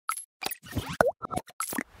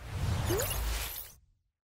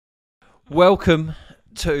Welcome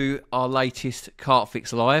to our latest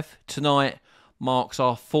CarpFix Live. Tonight marks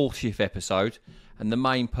our 40th episode, and the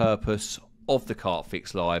main purpose of the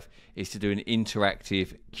CarpFix Live is to do an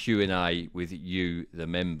interactive Q&A with you, the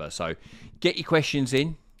member. So get your questions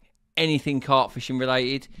in, anything carp fishing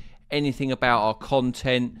related, anything about our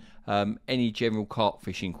content, any general carp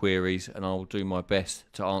fishing queries, and I'll do my best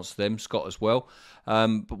to answer them, Scott as well.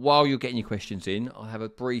 But while you're getting your questions in, I'll have a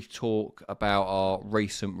brief talk about our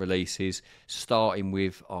recent releases, starting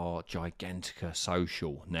with our Gigantica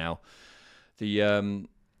Social. Now, the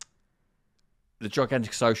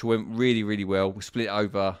Gigantica Social went really, really well. We split it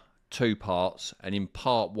over two parts, and in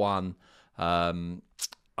part one, I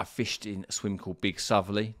fished in a swim called Big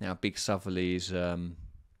Southerly. Now, Big Southerly is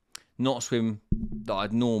not a swim that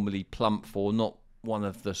I'd normally plump for, not one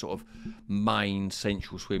of the sort of main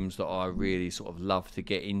central swims that I really sort of love to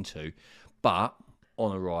get into. But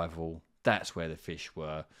on arrival, that's where the fish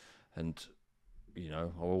were. And, you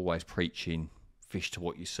know, I'm always preaching fish to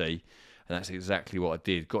what you see. And that's exactly what I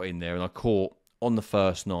did. Got in there and I caught, on the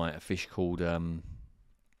first night, a fish called the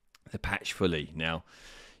Patch Fully. Now,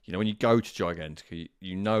 you know, when you go to Gigantica,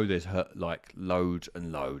 you know there's like loads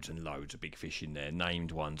and loads and loads of big fish in there,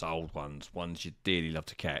 named ones, old ones, ones you dearly love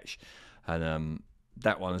to catch. And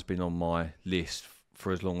that one has been on my list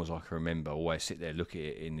for as long as I can remember. I always sit there, look at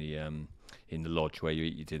it in the lodge where you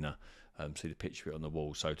eat your dinner, see the picture of it on the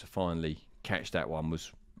wall. So to finally catch that one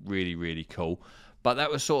was really, really cool. But that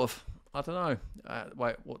was sort of, I don't know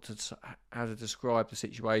how to describe the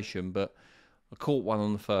situation, but I caught one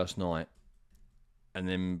on the first night, and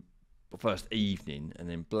then first evening, and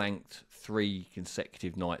then blanked 3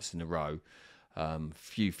 consecutive nights in a row.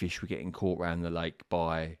 Few fish were getting caught around the lake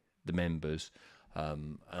by the members,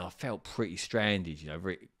 and I felt pretty stranded. You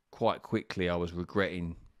know, quite quickly I was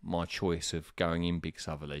regretting my choice of going in Big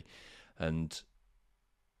Southerly. And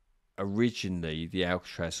originally the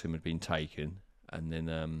Alcatraz swim had been taken, and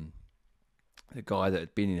then the guy that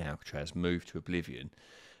had been in Alcatraz moved to Oblivion,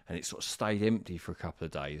 and it sort of stayed empty for a couple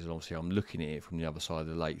of days. And obviously I'm looking at it from the other side of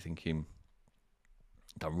the lake thinking,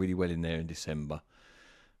 done really well in there in December,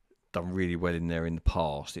 done really well in there in the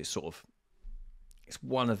past. It's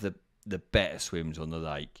one of the better swims on the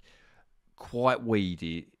lake. Quite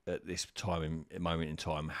weedy at this moment in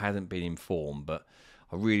time. Hadn't been in form, but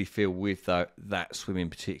I really feel with that swim in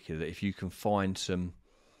particular that if you can find some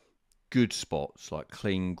good spots, like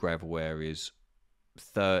clean gravel areas,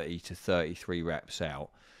 30 to 33 wraps out,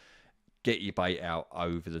 get your bait out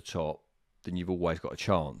over the top, then you've always got a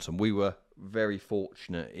chance. And we were very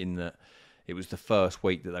fortunate in that it was the first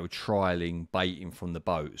week that they were trialling baiting from the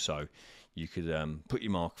boat. So you could put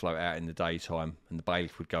your mark float out in the daytime, and the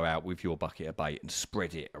bailiff would go out with your bucket of bait and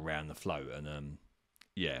spread it around the float. And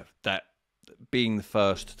yeah, that being the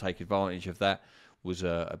first to take advantage of that was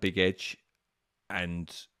a big edge.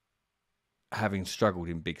 And having struggled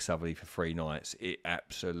in Big Southerly for 3 nights, it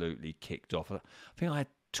absolutely kicked off. I think I had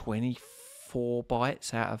 24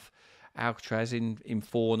 bites out of Alcatraz in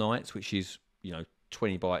 4 nights, which is, you know,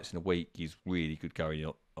 20 bites in a week is really good going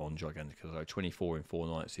on Gigantica. So 24 in 4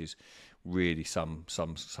 nights is really some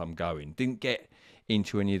going. Didn't get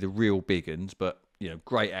into any of the real big uns, but, you know,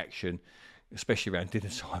 great action, especially around dinner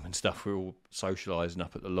time and stuff. We were all socialising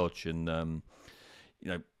up at the lodge, and you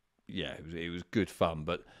know, yeah, it was good fun.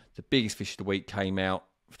 But the biggest fish of the week came out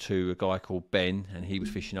to a guy called Ben, and he was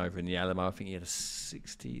fishing over in the Alamo. I think he had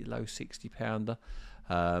a low 60 pounder.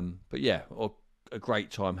 But yeah, a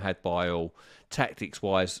great time had by all. Tactics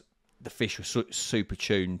wise, the fish were super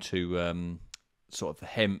tuned to sort of the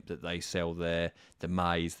hemp that they sell there, the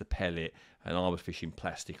maize, the pellet, and I was fishing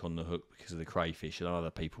plastic on the hook because of the crayfish, and other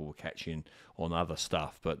people were catching on other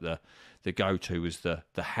stuff. But the go-to was the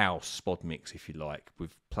house spod mix, if you like,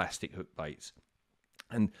 with plastic hook baits.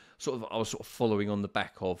 And I was sort of following on the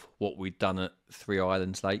back of what we'd done at Three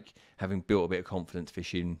Islands Lake, having built a bit of confidence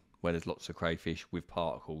fishing where there's lots of crayfish with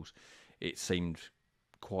particles. It seemed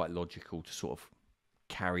quite logical to sort of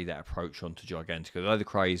carry that approach onto Gigantica. Though the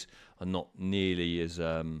crays are not nearly as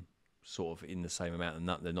sort of in the same amount, and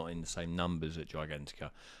they're not in the same numbers at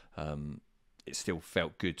Gigantica, it still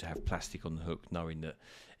felt good to have plastic on the hook, knowing that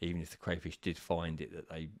even if the crayfish did find it, that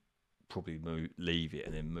they probably leave it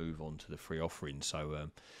and then move on to the free offering. So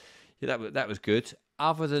yeah, that was good.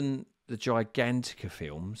 Other than the Gigantica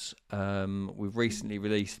films, we've recently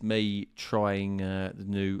released me trying the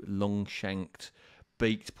new long-shanked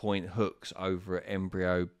beaked point hooks over at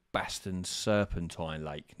Embryo Baston Serpentine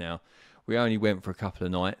Lake. Now, we only went for a couple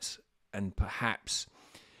of nights, and perhaps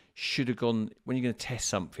should have gone, when you're going to test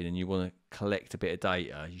something and you want to collect a bit of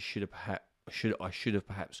data, I should have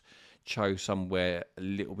perhaps chose somewhere a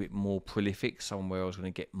little bit more prolific, somewhere I was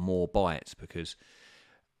going to get more bites, because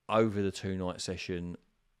over the 2-night session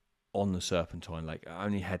on the Serpentine Lake, I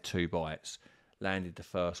only had 2 bites, landed the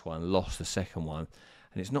first one, lost the second one,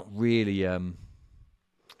 and it's not really,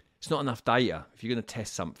 it's not enough data. If you're going to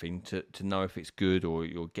test something to know if it's good or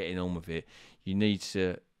you're getting on with it, you need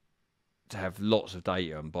to have lots of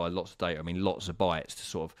data, and by lots of data I mean lots of bites to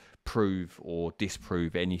sort of prove or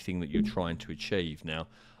disprove anything that you're trying to achieve. Now,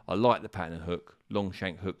 I like the pattern hook. Long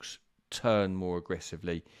shank hooks turn more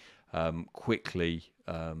aggressively, quickly,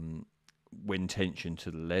 when tensioned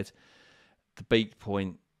to the lead. The beak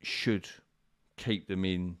point should keep them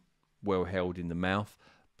in well held in the mouth,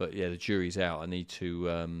 but yeah, the jury's out. I need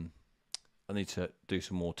to do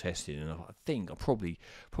some more testing, and I think I'll probably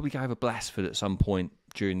go over Blasford at some point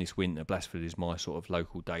during this winter. Blasford is my sort of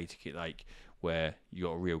local day ticket lake where you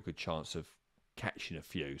got a real good chance of catching a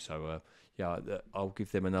few. So yeah, I'll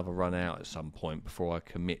give them another run out at some point before I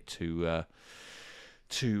commit to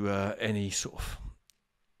any sort of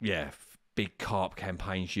big carp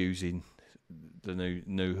campaigns using the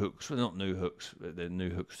new hooks. Well, not new hooks, but the new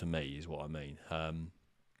hooks to me is what I mean.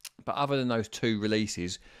 But other than those 2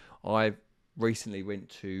 releases, I recently went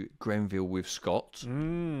to Grenville with Scott.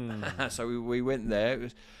 So we went there.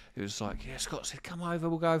 It was like, yeah, Scott said, come over,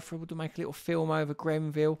 we'll make a little film over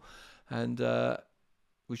Grenville. And it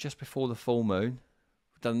was just before the full moon.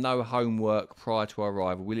 We've done no homework prior to our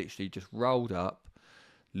arrival. We literally just rolled up,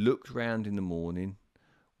 looked round in the morning,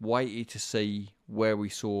 waited to see where we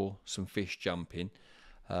saw some fish jumping.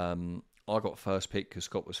 I got first pick because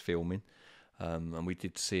Scott was filming, and we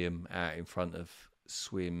did see him out in front of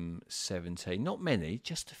swim 17. Not many,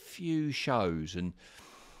 just a few shows, and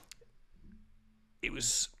it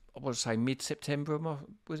was, I want to say mid-September.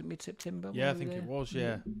 Was it mid-September? Yeah, I think it was.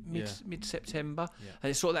 Yeah, mid-September, and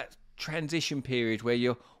it's sort of that transition period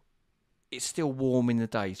where it's still warm in the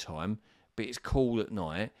daytime, but it's cool at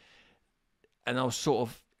night. And I was sort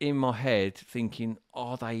of in my head thinking,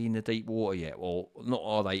 are they in the deep water yet? Or not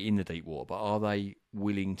are they in the deep water, but are they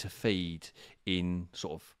willing to feed in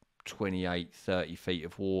sort of 28, 30 feet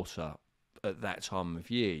of water at that time of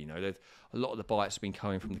year? You know, a lot of the bites have been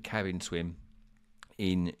coming from the cabin swim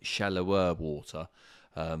in shallower water.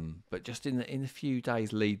 But just in the few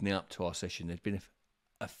days leading up to our session, there's been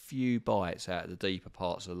a few bites out of the deeper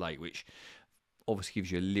parts of the lake, which obviously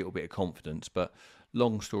gives you a little bit of confidence. But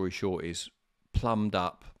long story short is, plumbed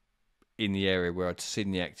up in the area where I'd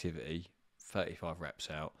seen the activity, 35 wraps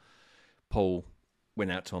out. Paul went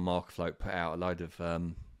out to my marker float, put out a load of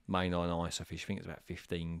mainline ISO fish, I think it's about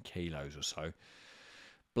 15 kilos or so.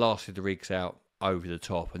 Blasted the rigs out over the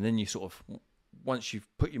top, and then you sort of, once you've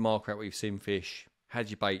put your marker out where you've seen fish, had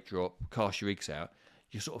your bait drop, cast your rigs out,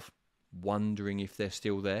 you're sort of wondering if they're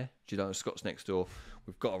still there. Do you know, Scott's next door,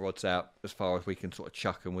 we've got our rods out as far as we can sort of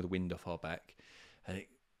chuck them with the wind off our back, and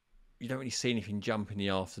you don't really see anything jump in the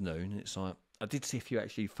afternoon. It's like, I did see a few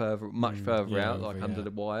actually much further out, like under the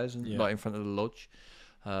wires and like in front of the lodge.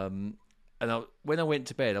 And when I went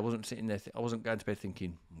to bed, I wasn't sitting there. I wasn't going to bed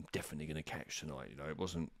thinking I'm definitely going to catch tonight. You know, it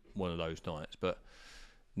wasn't one of those nights. But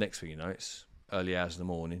next thing you know, it's early hours of the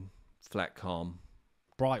morning, flat, calm,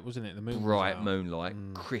 bright, wasn't it? The moon, bright moonlight,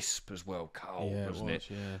 crisp as well, cold, wasn't it?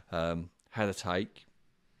 Yeah. Had a take.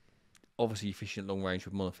 Obviously, you're fishing at long range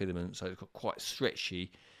with monofilament, so it's got quite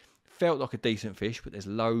stretchy. Felt like a decent fish, but there's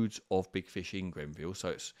loads of big fish in Grenville, so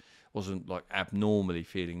it wasn't like abnormally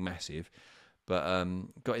feeling massive. But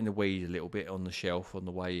got in the weed a little bit on the shelf on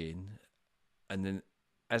the way in, and then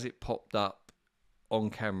as it popped up on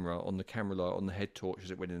camera, on the camera light, on the head torch as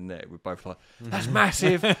it went in there, we're both like, that's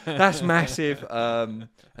massive, that's massive. And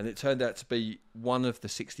it turned out to be one of the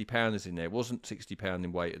 60-pounders in there. It wasn't 60 pound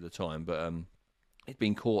in weight at the time, but it'd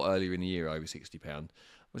been caught earlier in the year over 60 pound.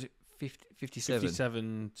 Was it 57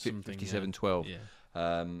 something, 57 12.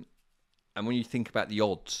 And when you think about the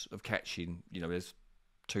odds of catching, you know, there's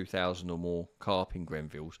 2,000 or more carp in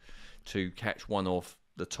Grenvilles, to catch one off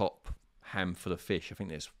the top handful of fish, I think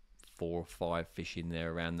there's 4 or 5 fish in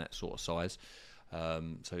there around that sort of size.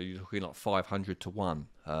 So you're looking like 500 to 1.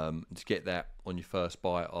 To get that on your first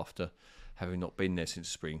bite after having not been there since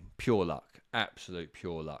spring, pure luck, absolute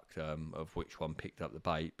pure luck, of which one picked up the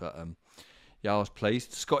bait. But yeah, I was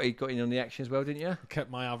pleased. Scotty got in on the action as well, didn't you? I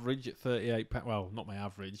kept my average at 38 pounds. Well, not my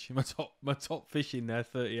average. My top fish in there,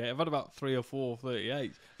 38. I've had about 3 or 4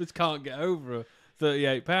 38s. Just can't get over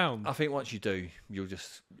 38 pounds. I think once you do, you'll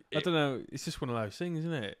just... I don't know. It's just one of those things,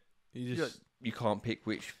 isn't it? You can't pick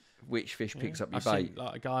which fish picks up your I've bait. seen,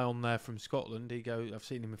 like, a guy on there from Scotland, I've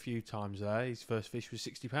seen him a few times there. His first fish was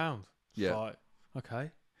 £60. Yeah. Like,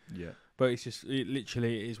 okay. Yeah. But it's just,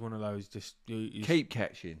 literally, it is one of those, just... You Keep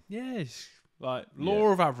catching. Yes. Like,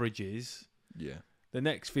 law of averages, Yeah. the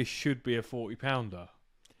next fish should be a 40-pounder.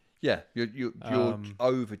 Yeah, you're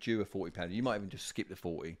overdue a £40. You might even just skip the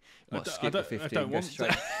 40. You might skip the 50 and go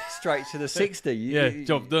straight to the 60.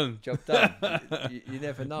 Job done. Job done. you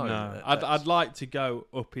never know. No, I'd like to go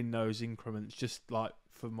up in those increments, just like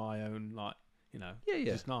for my own, like, you know,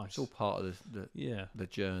 just nice. It's all part of the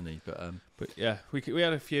journey. But yeah, we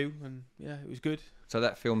had a few, and yeah, it was good. So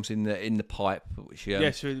that film's in the pipe. Which,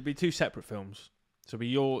 so it'll be 2 separate films. So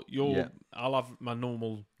it'll be I'll have my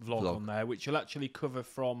normal vlog on there, which will actually cover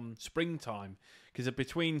from springtime, because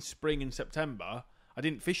between spring and September, I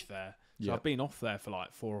didn't fish there. So I've been off there for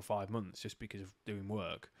like 4 or 5 months just because of doing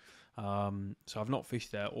work. So I've not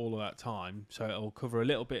fished there all of that time. So it'll cover a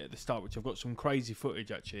little bit at the start, which I've got some crazy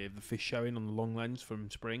footage actually of the fish showing on the long lens from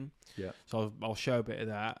spring. Yeah. So I'll show a bit of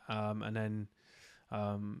that, and then.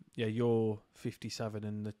 You're 57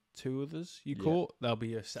 and the 2 others you caught. There'll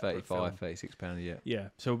be a separate 35, £36. Yeah.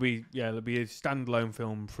 So there'll be a standalone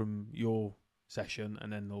film from your session,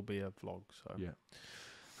 and then there'll be a vlog. So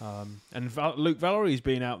and Luke Valerie's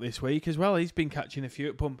been out this week as well. He's been catching a few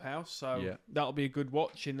at Pump House, so that'll be a good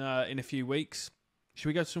watch in a few weeks. Should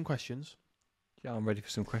we go to some questions? Yeah, I'm ready for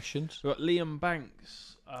some questions. We've got Liam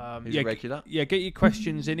Banks. He's a regular. Get your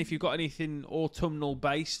questions in if you've got anything autumnal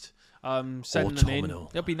based. Send them in.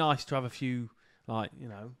 It'll be nice to have a few, like, you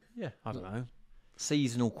know, I don't know,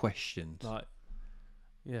 seasonal questions. Like,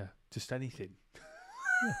 just anything.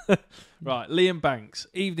 Right, Liam Banks.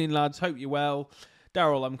 Evening, lads. Hope you're well.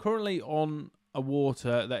 Darrell, I'm currently on a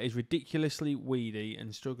water that is ridiculously weedy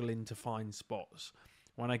and struggling to find spots.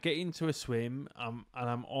 When I get into a swim and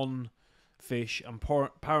I'm on fish, I'm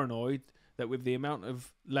paranoid that with the amount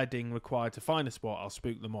of leading required to find a spot, I'll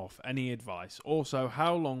spook them off. Any advice? Also,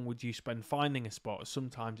 how long would you spend finding a spot?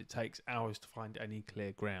 Sometimes it takes hours to find any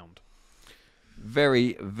clear ground.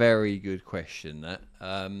 Very, very good question, that.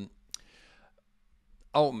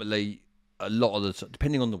 Ultimately, a lot of the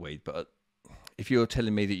depending on the weed, but if you're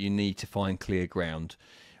telling me that you need to find clear ground,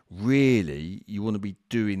 really, you want to be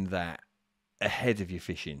doing that ahead of your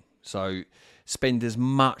fishing. So spend as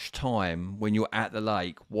much time when you're at the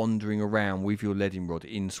lake wandering around with your leading rod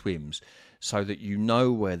in swims, so that you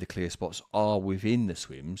know where the clear spots are within the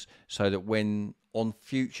swims, so that when on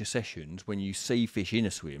future sessions, when you see fish in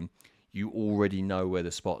a swim, you already know where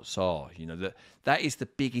the spots are. You know, that is the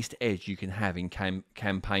biggest edge you can have in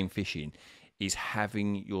campaign fishing, is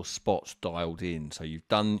having your spots dialed in. So you've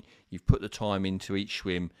put the time into each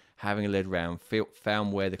swim, having a lead round,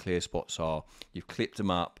 found where the clear spots are, you've clipped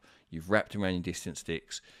them up, you've wrapped them around your distance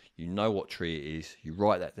sticks, you know what tree it is, you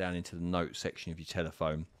write that down into the notes section of your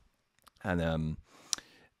telephone, and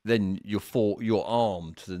then you're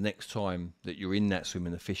armed to the next time that you're in that swim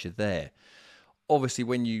and the fish are there.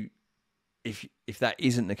 Obviously, if that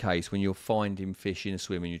isn't the case, when you're finding fish in a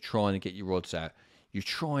swim and you're trying to get your rods out, you're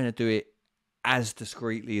trying to do it as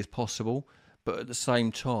discreetly as possible, but at the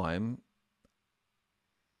same time,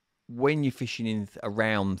 when you're fishing in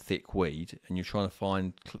around thick weed and you're trying to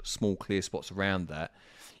find small clear spots around that,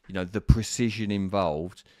 you know, the precision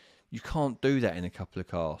involved, you can't do that in a couple of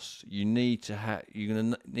casts. You're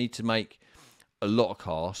going to need to make a lot of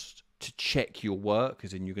casts to check your work,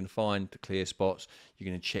 because then you're going to find the clear spots, you're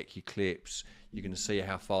going to check your clips, you're going to see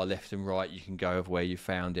how far left and right you can go of where you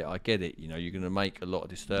found it. I get it, you know, you're going to make a lot of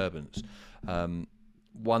disturbance.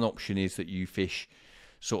 One option is that you fish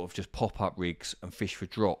sort of just pop-up rigs and fish for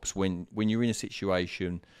drops when you're in a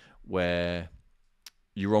situation where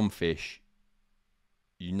you're on fish,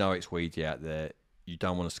 you know it's weedy out there, you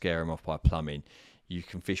don't want to scare them off by plumbing. You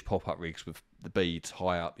can fish pop-up rigs with the beads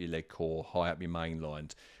high up your lead core, high up your main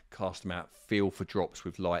lines, cast them out, feel for drops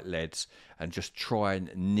with light leads, and just try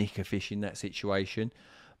and nick a fish in that situation.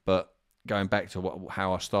 But going back to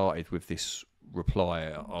how I started with this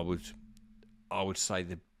reply, I would say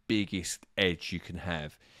the biggest edge you can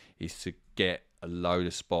have is to get a load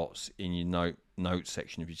of spots in your note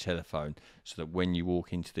section of your telephone, so that when you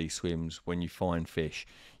walk into these swims, when you find fish,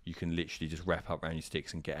 you can literally just wrap up around your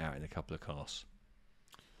sticks and get out in a couple of casts.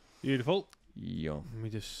 Beautiful. Yeah. Let me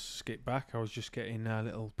just skip back. I was just getting a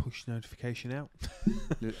little push notification out.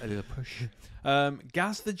 A little push.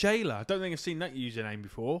 Gaz the Jailer. I don't think I've seen that username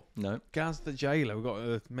before. No. Gaz the Jailer. We've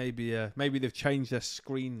got maybe they've changed their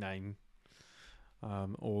screen name.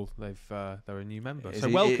 Or they're a new member.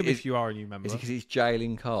 Welcome if you are a new member. Is it because he's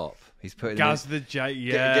jailing carp? He's putting Gaz the Jailer.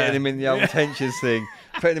 Yeah. Getting him in the old tensions thing.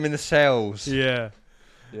 Putting him in the cells. Yeah.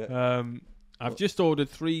 I've just ordered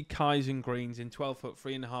 3 Kaizen greens in 12-foot,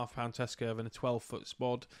 3.5-pound test curve and a 12-foot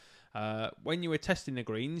spod. When you were testing the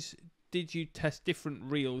greens, did you test different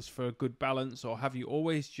reels for a good balance, or have you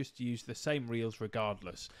always just used the same reels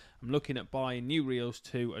regardless? I'm looking at buying new reels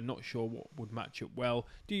too and not sure what would match up well.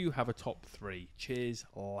 Do you have a top 3? Cheers,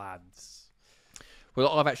 lads. Well,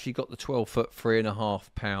 I've actually got the 12-foot, 3.5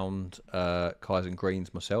 pound Kaizen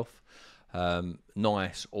Greens myself.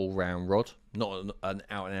 Nice all-round rod, not an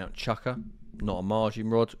out-and-out chucker, not a margin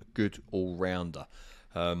rod, a good all-rounder.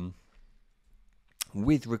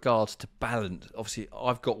 With regards to balance, obviously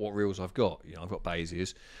I've got what reels I've got. I've got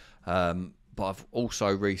Beziers, but I've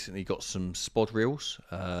also recently got some spod reels.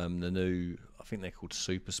 The new, I think they're called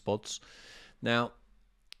Super Spods. Now,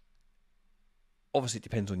 obviously it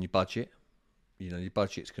depends on your budget. Your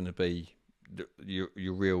budget's going to be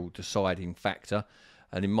your real deciding factor.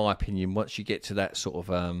 And in my opinion, once you get to that sort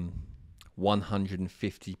of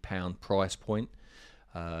 £150 price point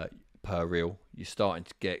per reel, you're starting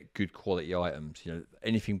to get good quality items.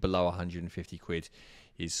 Anything below 150 quid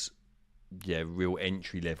is real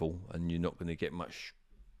entry level, and you're not going to get much.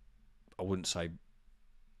 I wouldn't say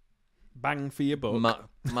bang for your buck.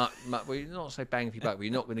 Well, you're not say bang for your buck, but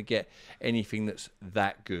you're not going to get anything that's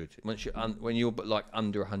that good. Once when you're like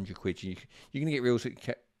under 100 quid, you're going to get reels that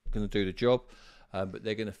are going to do the job, but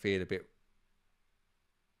they're going to feel a bit.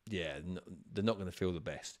 They're not going to feel the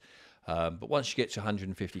best. But once you get to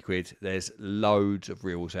 150 quid, there's loads of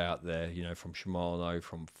reels out there, from Shimano,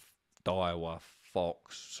 from Daiwa,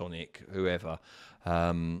 Fox, Sonic, whoever.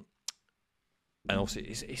 And obviously,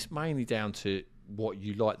 it's mainly down to what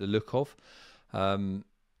you like the look of. Obviously,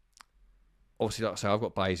 like I say, I've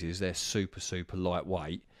got Beziers. They're super, super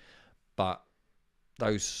lightweight. But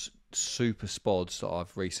those super spods that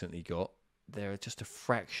I've recently got, they're just a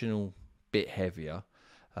fractional bit heavier.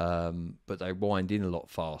 But they wind in a lot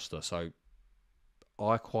faster, so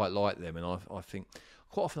I quite like them, and I think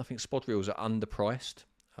quite often I think spod reels are underpriced.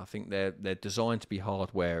 I think they're designed to be hard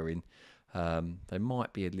wearing. They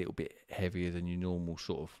might be a little bit heavier than your normal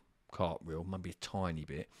sort of carp reel, maybe a tiny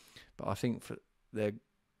bit, but I think they're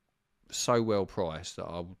so well priced that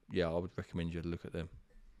I would recommend you to look at them.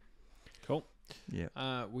 Cool.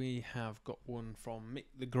 Yeah. We have got one from Mick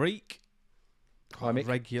the Greek. Hi, Mick.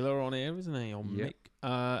 Regular on here, isn't he? Mick.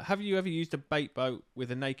 Have you ever used a bait boat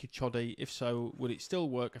with a naked choddy? If so, would it still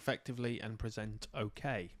work effectively and present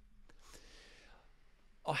okay?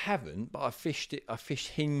 I haven't, but I fished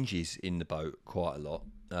hinges in the boat quite a lot,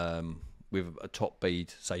 with a top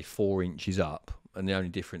bead, say 4 inches up, and the only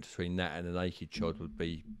difference between that and a naked chod would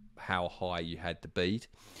be how high you had the bead.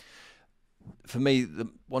 For me,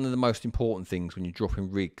 one of the most important things when you're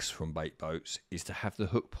dropping rigs from bait boats is to have the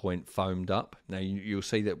hook point foamed up. Now, you'll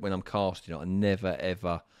see that when I'm casting it, I never,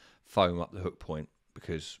 ever foam up the hook point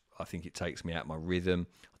because I think it takes me out of my rhythm.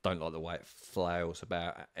 I don't like the way it flails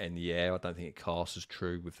about in the air. I don't think it casts as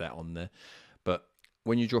true with that on there. But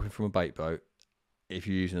when you're dropping from a bait boat, if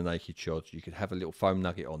you're using a naked shod, you could have a little foam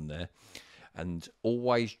nugget on there and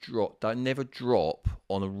always never drop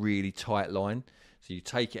on a really tight line. So you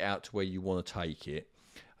take it out to where you want to take it.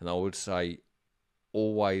 And I would say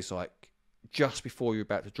always, like, just before you're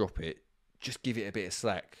about to drop it, just give it a bit of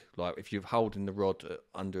slack. Like, if you're holding the rod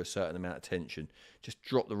under a certain amount of tension, just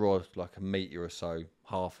drop the rod like a metre or so,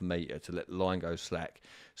 half a metre, to let the line go slack,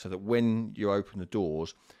 so that when you open the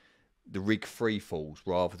doors, the rig free falls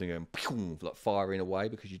rather than going pew, like firing away,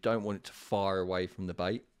 because you don't want it to fire away from the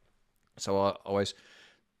bait. So I always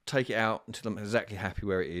take it out until I'm exactly happy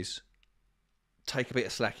where it is, take a bit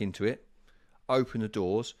of slack into it, open the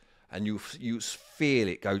doors, and you feel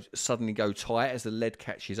it suddenly go tight as the lead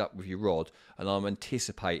catches up with your rod, and I'm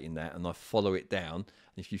anticipating that, and I follow it down. And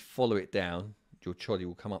if you follow it down, your choddy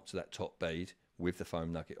will come up to that top bead with the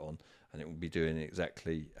foam nugget on, and it will be doing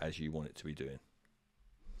exactly as you want it to be doing.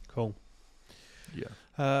 Cool.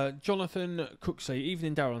 Yeah. Jonathan Cooksey,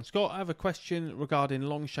 evening Darrell and Scott. I have a question regarding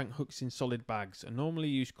long shank hooks in solid bags. I normally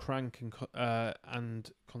use crank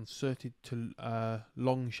and concerted to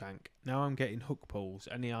long shank. Now I'm getting hook pulls.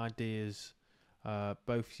 Any ideas?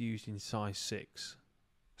 Both used in size 6.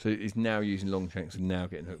 So he's now using long shanks and now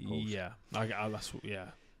getting hook pulls. Yeah, yeah.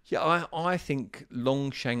 Yeah, I think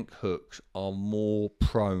long shank hooks are more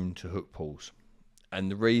prone to hook pulls,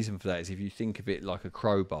 and the reason for that is if you think of it like a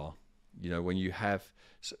crowbar. You know, when you have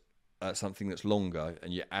something that's longer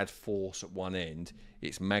and you add force at one end,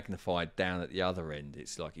 it's magnified down at the other end.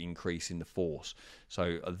 It's like increasing the force.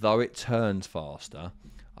 So although it turns faster,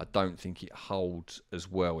 I don't think it holds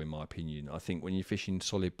as well, in my opinion. I think when you're fishing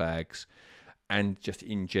solid bags and just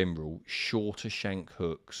in general, shorter shank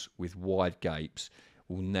hooks with wide gapes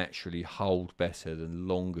will naturally hold better than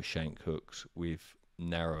longer shank hooks with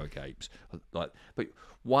narrower gapes. But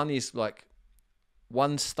one is like,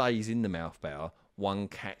 one stays in the mouth bow, one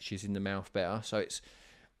catches in the mouth better. So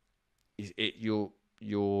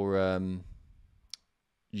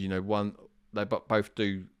one, they both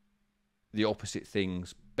do the opposite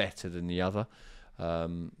things better than the other.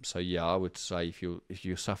 So yeah, I would say if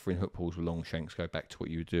you're suffering hook pulls with long shanks, go back to what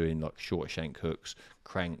you were doing, like shorter shank hooks,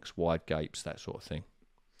 cranks, wide gapes, that sort of thing.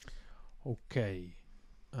 Okay.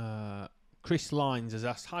 Chris Lines has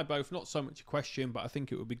asked, hi both, not so much a question, but I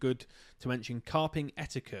think it would be good to mention carping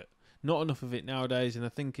etiquette. Not enough of it nowadays, and I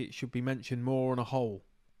think it should be mentioned more on a whole.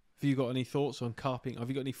 Have you got any thoughts on carping? Have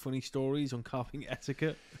you got any funny stories on carping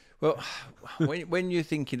etiquette? Well, when you're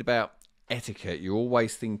thinking about etiquette, you're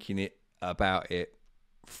always thinking about it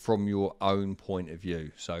from your own point of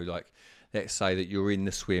view. So, like, let's say that you're in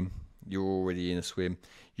the swim, you're already in a swim,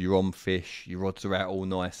 you're on fish, your rods are out all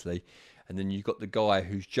nicely, and then you've got the guy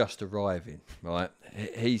who's just arriving, right?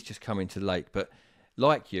 He's just coming to the lake, but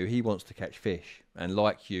like you, he wants to catch fish, and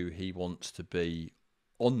like you, he wants to be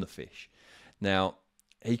on the fish. Now,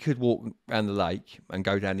 he could walk around the lake and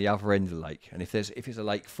go down the other end of the lake, and if it's a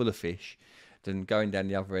lake full of fish, then going down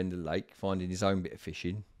the other end of the lake, finding his own bit of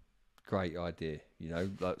fishing, great idea,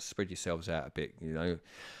 like spread yourselves out a bit,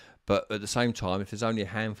 But at the same time, if there's only a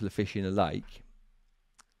handful of fish in a lake,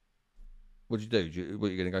 what do? You're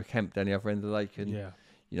going to go camp down the other end of the lake, and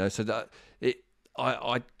so that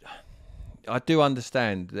I do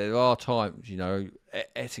understand there are times,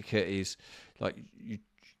 etiquette is like you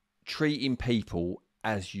treating people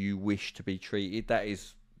as you wish to be treated. That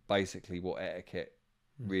is basically what etiquette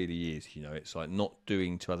really is. It's like not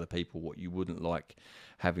doing to other people what you wouldn't like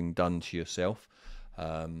having done to yourself.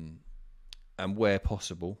 And where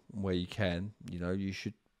possible, where you can, you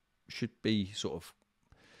should be sort of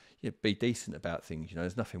be decent about things.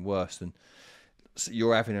 There's nothing worse than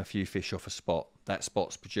you're having a few fish off a spot. That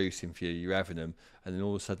spot's producing for you. You're having them, and then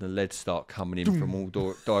all of a sudden the leads start coming in from all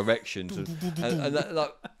directions, and that,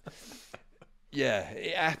 like, yeah,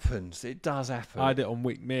 it happens. It does happen. I had it on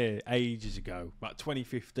Wickmere ages ago, about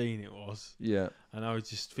 2015 it was. Yeah, and I was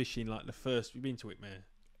just fishing like the first. You've been to Wickmere?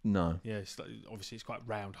 No. Yeah, obviously it's quite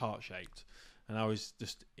round, heart shaped, and I was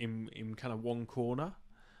just in kind of one corner.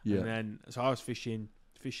 Yeah. And then so I was fishing.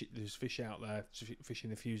 There's fish out there,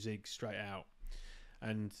 fishing a few zigs straight out.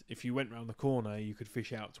 And if you went round the corner, you could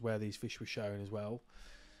fish out to where these fish were showing as well.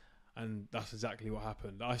 And that's exactly what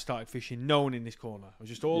happened. I started fishing, no one in this corner. I was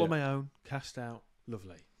just all on my own, cast out,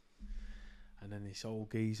 lovely. And then this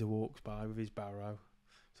old geezer walks by with his barrow.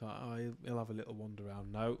 So he'll have a little wander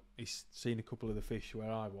around. No, he's seen a couple of the fish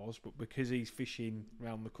where I was, but because he's fishing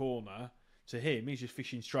round the corner, to him, he's just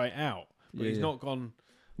fishing straight out. But he's not gone,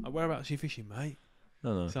 whereabouts are you fishing, mate?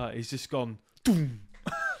 No. So he's just gone, boom.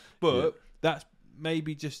 But that's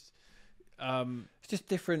maybe just... it's just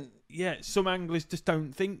different. Yeah, some anglers just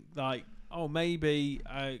don't think like, oh, maybe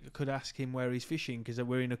I could ask him where he's fishing because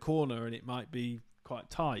we're in a corner and it might be quite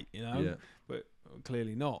tight, Yeah. But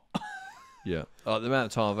clearly not. Yeah. The amount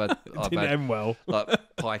of time I've Didn't had end well. like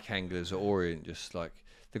pike anglers at Orient, just like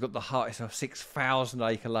they've got the heart. It's a 6,000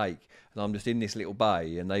 acre lake, and I'm just in this little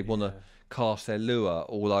bay, and they want to cast their lure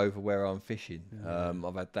all over where I'm fishing.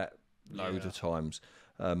 I've had that loads of times,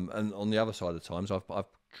 and on the other side of the times, I've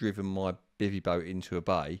driven my bivvy boat into a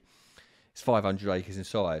bay. It's 500 acres in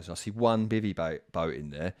size. And I see one bivvy boat in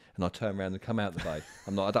there, and I turn around and come out the bay.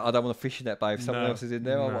 I'm like, I don't want to fish in that bay if someone else is in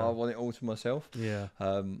there. I want it all to myself. Yeah.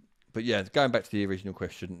 But yeah, going back to the original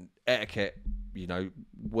question, etiquette,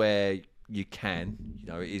 where you can,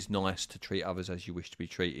 it is nice to treat others as you wish to be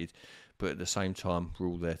treated, but at the same time, we're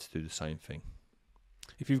all there to do the same thing.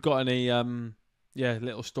 If you've got any,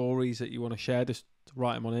 little stories that you want to share, just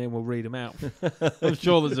write them on here and we'll read them out. I'm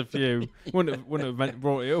sure there's a few. Wouldn't have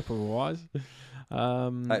brought it up otherwise.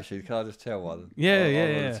 Actually, can I just tell one? Yeah.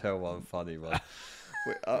 I want to tell one funny one.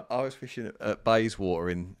 I was fishing at Bayswater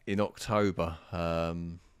in October.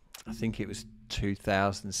 I think it was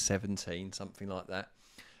 2017, something like that.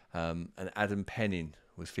 And Adam Penning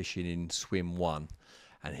was fishing in swim 1,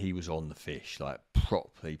 and he was on the fish, like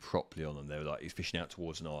properly on them. They were like, he's fishing out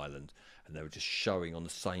towards an island, and they were just showing on the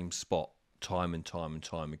same spot time and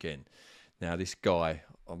time again. Now this guy,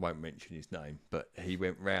 I won't mention his name, but he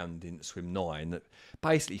went round into swim 9 that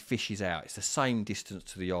basically fishes out. It's the same distance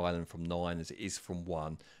to the island from 9 as it is from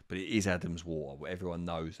 1, but it is Adam's water. Everyone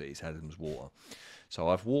knows that it's Adam's water. So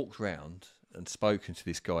I've walked round and spoken to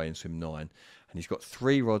this guy in swim 9, and he's got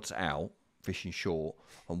 3 rods out, fishing short,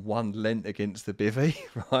 and 1 lent against the bivvy,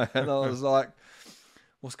 right? And I was like,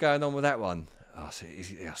 what's going on with that one? I said,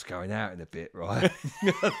 it's going out in a bit, right?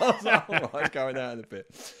 I was like, all right, it's going out in a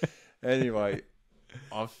bit. Anyway,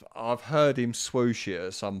 I've heard him swoosh it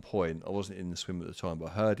at some point. I wasn't in the swim at the time, but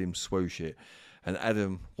I heard him swoosh it, and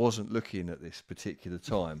Adam wasn't looking at this particular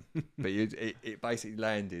time, but it basically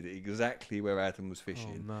landed exactly where Adam was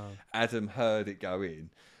fishing. Oh, no. Adam heard it go in,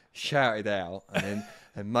 shouted out, and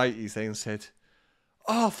mateys then said,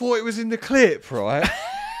 "Oh, I thought it was in the clip, right?"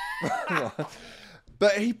 Right.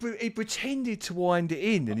 But he pretended to wind it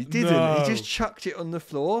in, and he didn't. No. He just chucked it on the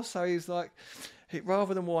floor. So he's like,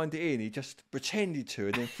 rather than wind it in, he just pretended to,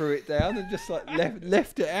 and then threw it down, and just like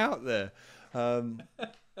left it out there.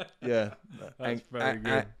 Yeah, That's very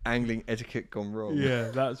good. Angling etiquette gone wrong. Yeah,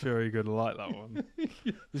 that's very good. I like that one.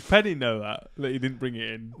 Does Penny know that he didn't bring it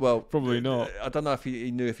in? Well, probably not. I don't know if he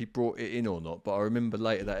knew if he brought it in or not, but I remember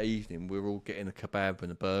later that evening we were all getting a kebab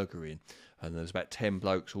and a burger in, and there was about 10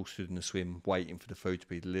 blokes all stood in the swim waiting for the food to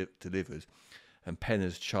be delivered, and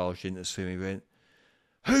Penner's charged into the swim. He went,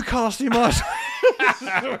 "Who cast him my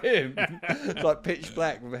swim?" It's like pitch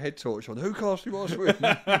black with a head torch on. "Who cast him my swim?"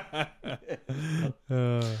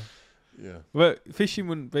 Yeah. Well, fishing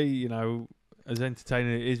wouldn't be, as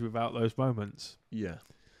entertaining as it is without those moments. Yeah.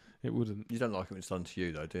 It wouldn't. You don't like it when it's done to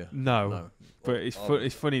you, though, do you? No. But it's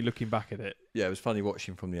funny looking back at it. Yeah, it was funny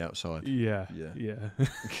watching from the outside. Yeah.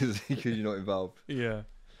 Because you're not involved. Yeah.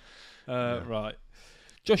 Right.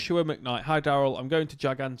 Joshua McKnight. Hi, Darrell. I'm going to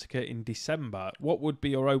Gigantica in December. What would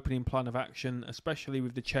be your opening plan of action, especially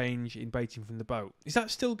with the change in baiting from the boat? Is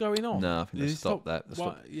that still going on? No, I think they stopped that.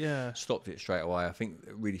 Stopped it straight away. I think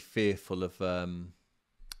they're really fearful of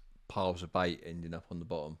piles of bait ending up on the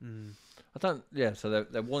bottom. So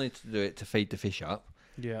they wanted to do it to feed the fish up.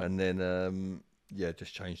 Yeah. And then,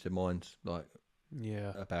 just changed their minds about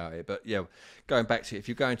it. But, going back to it, if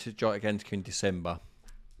you're going to Gigantica in December,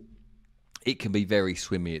 it can be very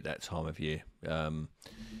swimmy at that time of year.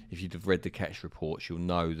 If you'd have read the catch reports, you'll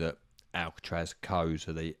know that Alcatraz Coes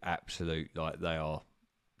are the absolute, they are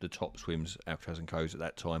the top swims, Alcatraz and Coes at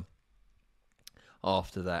that time.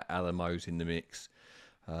 After that, Alamo's in the mix.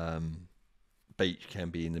 Beach can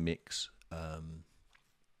be in the mix. And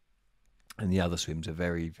the other swims are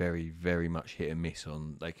very, very, very much hit and miss.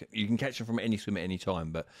 You can catch them from any swim at any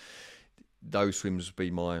time, but those swims would be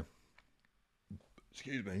my...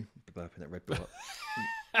 Excuse me, burping that Red Bull up.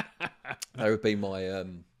 That would be my,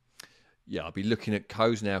 I'd be looking at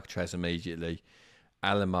Coes and Alcatraz immediately.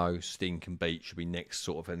 Alamo, Stink and Beach should be next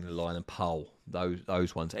sort of in the line, and Pole.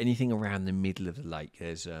 Those ones. Anything around the middle of the lake.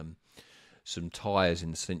 There's some tyres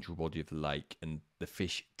in the central body of the lake, and the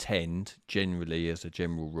fish tend, generally, as a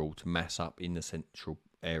general rule, to mass up in the central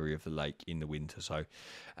area of the lake in the winter. So,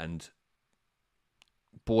 and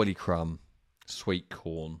boilie crumb, sweet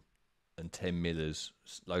corn, and 10 millers,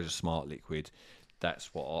 loads of smart liquid.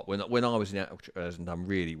 That's what when I was in Alcatraz and done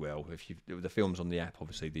really well. The film's on the app,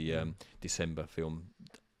 obviously the December film.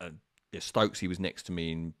 Stokesy was next to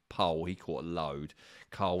me in Pole. He caught a load.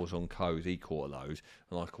 Carl was on Coes. He caught a load,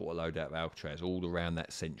 and I caught a load out of Alcatraz, all around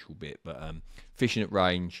that central bit. But fishing at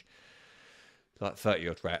range, like 30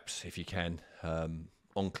 odd wraps if you can,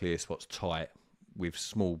 on clear spots, tight with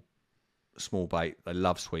small bait. They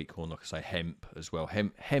love sweet corn, like I say, hemp as well.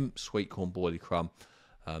 Hemp, sweet corn, boilie crumb,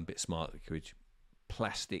 bit smart liquid.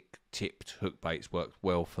 Plastic tipped hook baits worked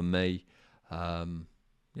well for me.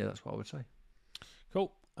 That's what I would say.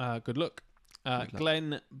 Cool. Good luck.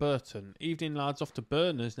 Glenn Burton. Evening, lads. Off to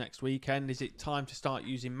Burners next weekend. Is it time to start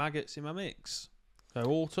using maggots in my mix? So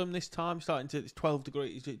autumn this time, it's 12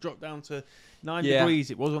 degrees. It dropped down to 9 degrees.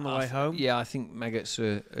 It was on the way home. Yeah, I think maggots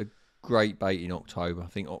are a great bait in October. I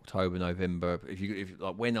think October, November. If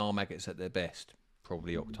like, when are maggots at their best?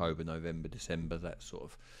 Probably October, November, December. That sort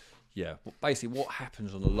of. Yeah, basically what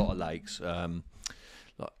happens on a lot of lakes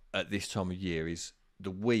at this time of year is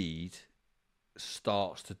the weed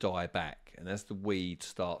starts to die back, and as the weed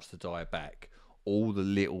starts to die back, all the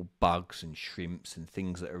little bugs and shrimps and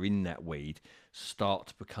things that are in that weed start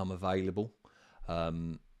to become available,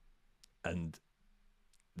 and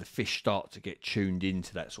the fish start to get tuned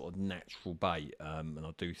into that sort of natural bait, and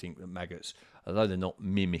I do think that maggots, although they're not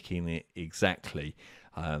mimicking it exactly,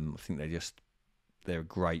 I think they're a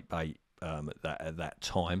great bait at that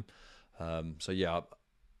time.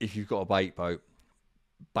 If you've got a bait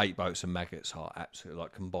boats and maggots are absolutely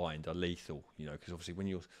combined are lethal, because obviously when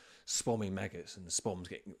you're spomming maggots and the spom's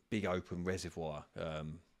getting big open reservoir,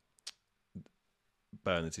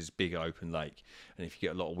 Berners is big open lake, and if you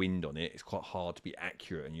get a lot of wind on it, it's quite hard to be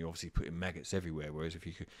accurate, and you're obviously putting maggots everywhere. Whereas if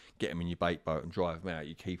you could get them in your bait boat and drive them out,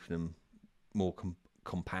 you're keeping them more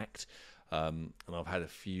compact. And I've had a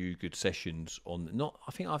few good sessions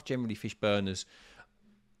I think I've generally fished Berners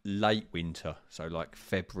late winter, so like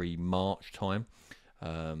February, March time,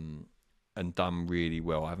 and done really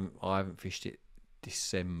well. I haven't fished it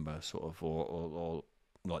December sort of or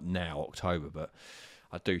like now October, but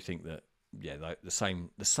I do think that yeah, like the same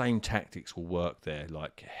tactics will work there.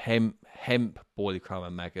 Like hemp, boilercrumb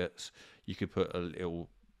and maggots. You could put a little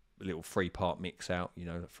 3-part mix out, you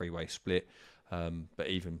know, a 3-way split. But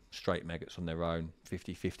even straight maggots on their own,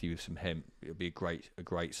 50-50 with some hemp, it'll be a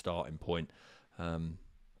great starting point.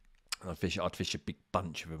 I'd fish a big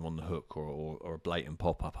bunch of them on the hook, or a blatant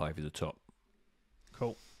pop up over the top.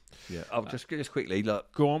 Cool. Yeah. Oh, just quickly,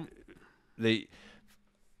 look. Go on. I've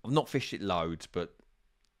not fished it loads, but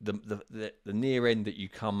the near end that you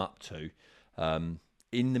come up to,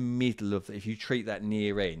 in the middle of, if you treat that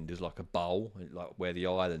near end as like a bowl, like where the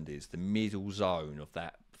island is, the middle zone of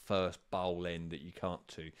that first bowl end that you can't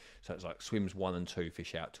to, so it's like swims 1 and 2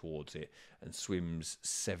 fish out towards it, and swims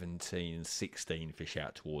 17 and 16 fish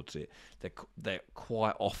out towards it. They're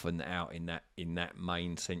quite often out in that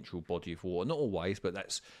main central body of water. Not always, but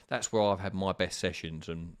that's where I've had my best sessions,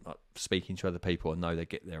 and speaking to other people, I know they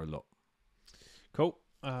get there a lot. Cool.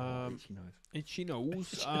 Itchy nose. Itchy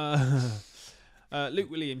nose.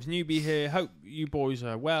 Luke Williams, newbie here. Hope you boys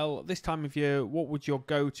are well. This time of year, what would your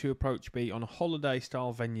go-to approach be on a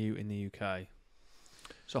holiday-style venue in the UK?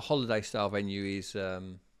 So a holiday-style venue is,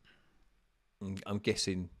 I'm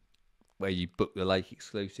guessing, where you book the lake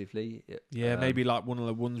exclusively. Yeah, maybe like one of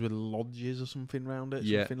the ones with lodges or something around it,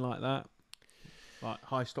 something like that. Like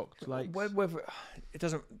high-stocked lakes. Whether it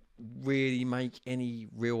doesn't really make any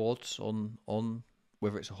real odds on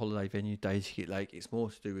whether it's a holiday venue, day ticket lake. It's more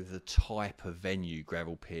to do with the type of venue: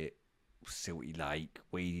 gravel pit, silty lake,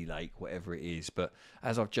 weedy lake, whatever it is. But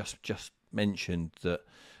as I've just mentioned, that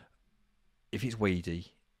if it's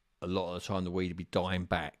weedy, a lot of the time the weed will be dying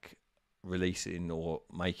back, releasing or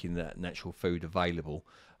making that natural food available.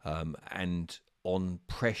 And on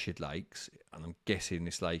pressured lakes, and I'm guessing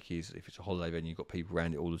this lake is, if it's a holiday venue, you've got people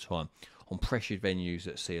around it all the time. On pressured venues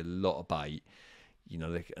that see a lot of bait, you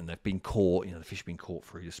know, they've been caught, you know, the fish have been caught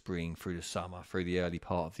through the spring, through the summer, through the early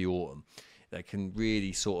part of the autumn. They can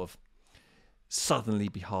really sort of suddenly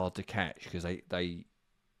be hard to catch, because they're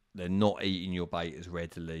not eating your bait as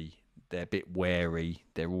readily. They're a bit wary.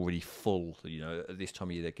 They're already full. You know, at this time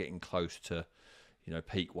of year, they're getting close to, you know,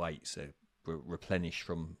 peak weights. They're replenished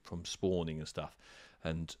from spawning and stuff.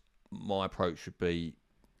 And my approach would be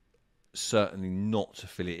certainly not to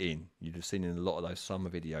fill it in. You'd have seen in a lot of those summer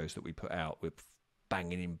videos that we put out, we're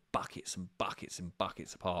banging in buckets and buckets and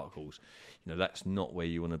buckets of particles. You know, that's not where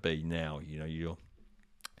you want to be now. You know,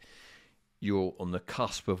 you're on the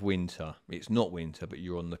cusp of winter. It's not winter, but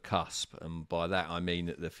you're on the cusp, and by that I mean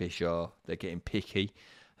that the fish they're getting picky,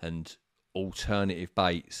 and alternative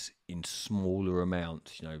baits in smaller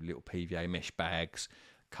amounts. You know, little PVA mesh bags,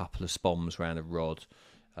 couple of spoms around a rod.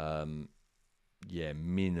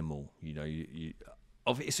 Minimal. You know,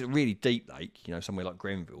 if it's a really deep lake, you know, somewhere like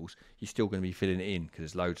Grenville's, you're still going to be filling it in because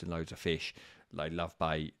there's loads and loads of fish. They love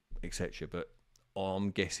bait, etc. But I'm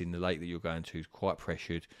guessing the lake that you're going to is quite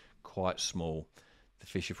pressured, quite small. The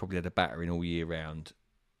fish have probably had a battering all year round.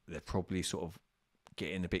 They're probably sort of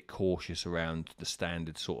getting a bit cautious around the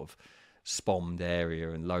standard sort of spommed area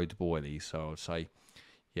and load of boilies. So I'd say,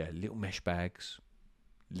 yeah, little mesh bags,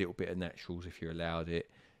 little bit of naturals if you're allowed it,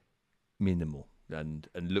 minimal. And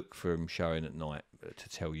look for them showing at night to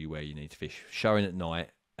tell you where you need to fish. Showing at night,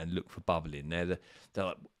 and look for bubbling. The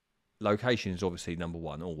location is obviously number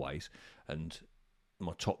one always. And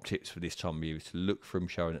my top tips for this time of year is to look for them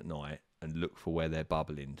showing at night and look for where they're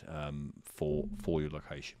bubbling for your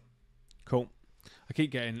location. Cool. I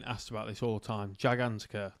keep getting asked about this all the time.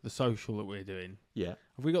 Gigantica, the social that we're doing. Yeah.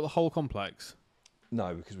 Have we got the whole complex?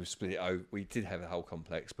 No, because we've split it out. We did have a whole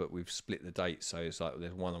complex, but we've split the dates. So it's like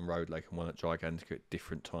there's one on Road Lake and one at Gigantica at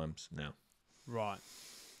different times now. Right.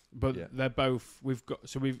 But they're both. We've got a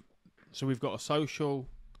social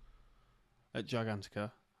at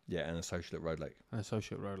Gigantica. Yeah, and a social at Road Lake. And a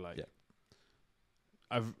social at Road Lake.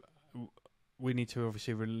 Yeah. We need to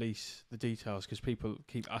obviously release the details because people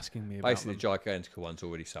keep asking me about Basically, them. the Gigantica one's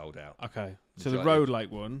already sold out. Okay. So the Road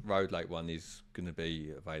Lake one. Road Lake one is going to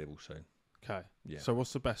be available soon. Okay. Yeah. So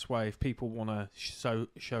what's the best way if people want to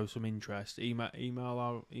show some interest? Email.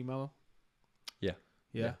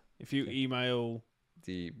 Yeah. If you email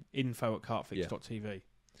the info@carpfix.tv.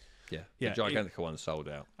 Yeah. The Gigantica one's sold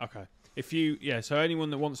out. Okay. If you so anyone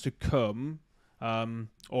that wants to come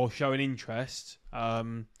or show an interest,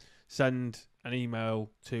 send an email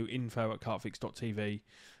to info@carpfix.tv.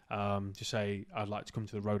 Just say I'd like to come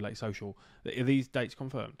to the Road Lake Social. Are these dates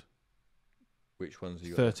confirmed? Which ones are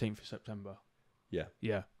you got? 13th of September. Yeah.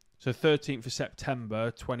 Yeah. So 13th of September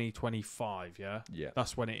 2025, yeah? Yeah.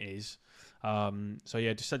 That's when it is. So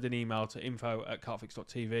yeah, just send an email to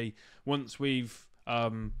info@carpfix.tv. Once we've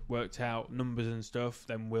worked out numbers and stuff,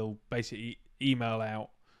 then we'll basically email out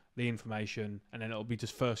the information, and then it'll be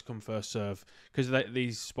just first come, first serve. Because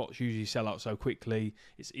these spots usually sell out so quickly,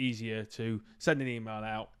 it's easier to send an email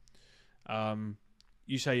out.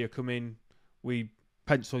 You say you're coming, we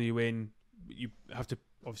pencil you in. You have to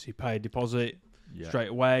obviously pay a deposit straight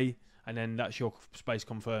away, and then that's your space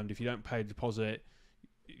confirmed. If you don't pay a deposit,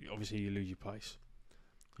 obviously you lose your place.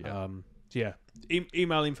 Yeah. So yeah,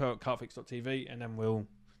 email info@carpfix.tv, and then we'll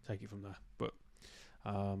take it from there. But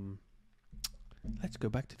let's go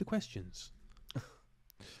back to the questions.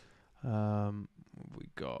 We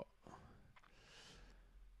got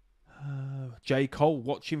J. Cole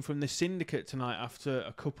watching from the Syndicate tonight after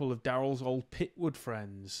a couple of Darrell's old Pitwood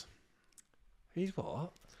friends. He's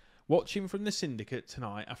what? Watching from the Syndicate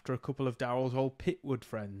tonight after a couple of Darrell's old Pitwood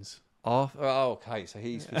friends. Oh, okay. So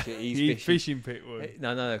he's fishing. He's fishing Pitwood.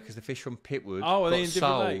 No, because the fish from Pitwood got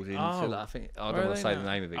sold into. I think I don't want to say the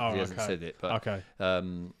name of it because he hasn't said it. But okay.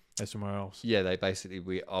 They're somewhere else. Yeah, they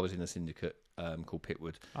basically I was in a syndicate called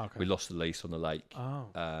Pitwood. Okay. We lost the lease on the lake. Oh.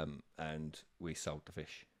 And we sold the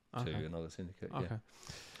fish to another syndicate. Okay. Yeah.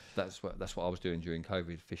 That's what I was doing during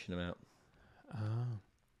COVID, fishing them out.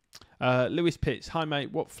 Oh. Lewis Pitts, hi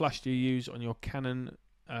mate. What flash do you use on your Canon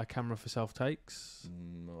camera for self takes?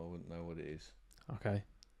 I wouldn't know what it is. Okay.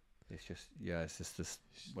 It's just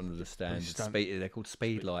one of the standard speed. They're called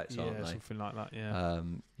speed lights, aren't they? Something like that.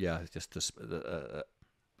 Yeah. It's just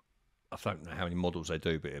I don't know how many models they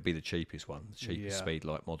do, but it'd be the cheapest one, the cheapest speed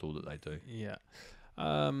light model that they do. Yeah.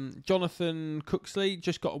 Jonathan Cooksley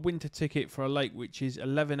just got a winter ticket for a lake which is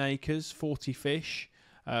 11 acres, 40 fish.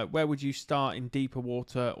 Where would you start in deeper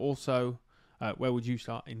water? Also, where would you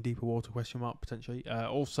start in deeper water? Potentially.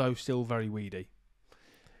 Also, still very weedy.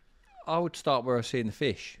 I would start where I see in the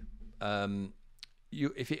fish.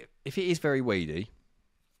 If it is very weedy,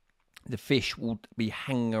 the fish will be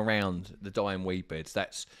hanging around the dying weed beds.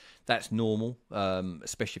 That's normal,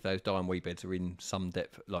 especially if those dying weed beds are in some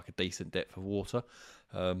depth, like a decent depth of water.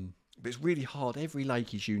 But it's really hard. Every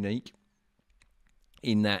lake is unique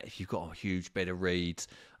in that if you've got a huge bed of reeds,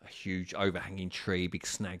 a huge overhanging tree, big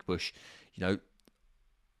snag bush,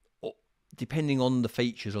 depending on the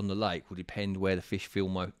features on the lake will depend where the fish feel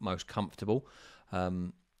most comfortable.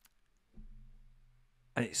 And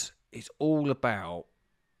it's all about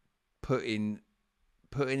putting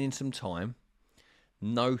in some time,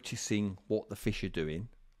 noticing what the fish are doing,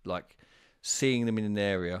 like seeing them in an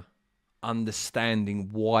area, understanding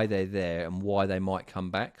why they're there and why they might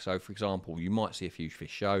come back. So, for example, you might see a few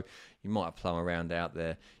fish show, you might plumb around out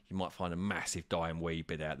there, you might find a massive dying weed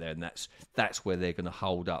bed out there, and that's where they're going to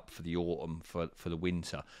hold up for the autumn, for the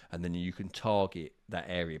winter. And then you can target that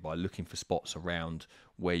area by looking for spots around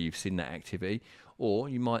where you've seen that activity. Or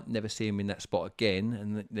you might never see them in that spot again,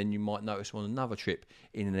 and then you might notice them on another trip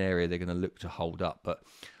in an area they're going to look to hold up. But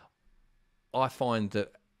I find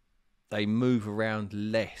that they move around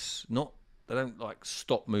less. They don't like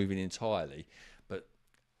stop moving entirely, but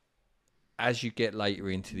as you get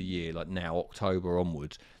later into the year, like now October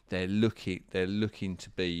onwards, they're looking to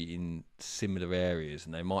be in similar areas,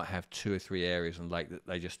 and they might have 2 or 3 areas on the lake that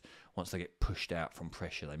they just, once they get pushed out from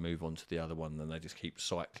pressure, they move on to the other one, and they just keep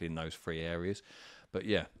cycling those 3 areas. But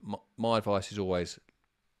yeah, my advice is always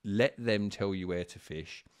let them tell you where to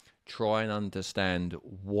fish. Try and understand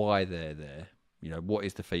why they're there. What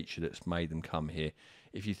is the feature that's made them come here?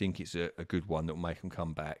 If you think it's a good one that will make them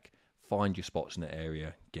come back, find your spots in that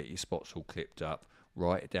area, get your spots all clipped up,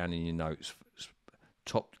 write it down in your notes,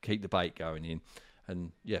 keep the bait going in,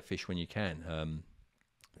 and fish when you can.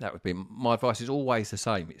 That would be my advice. Is always the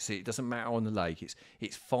same. It doesn't matter on the lake.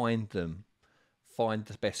 It's find the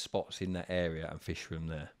best spots in that area and fish from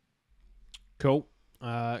there. Cool.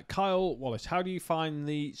 Kyle Wallace, how do you find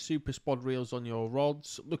the super spod reels on your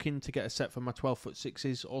rods? Looking to get a set for my 12-foot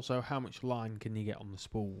 6s. Also, how much line can you get on the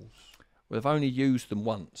spools? Well, I've only used them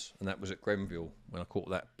once, and that was at Grenville when I caught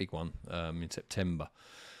that big one in September.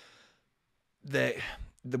 The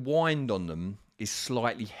wind on them is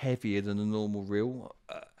slightly heavier than a normal reel,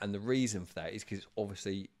 and the reason for that is because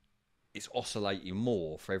obviously it's oscillating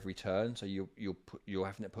more for every turn, so you're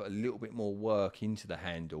having to put a little bit more work into the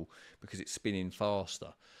handle because it's spinning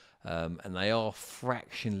faster, and they are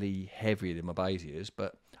fractionally heavier than my Beziers.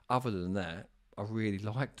 But other than that, I really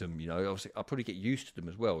like them. Obviously I'll probably get used to them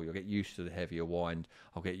as well. You'll get used to the heavier wind.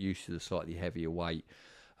 I'll get used to the slightly heavier weight.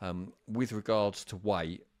 With regards to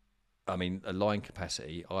weight, I mean a line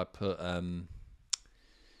capacity, I put a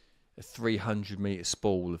 300 metre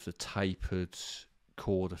spool of the tapered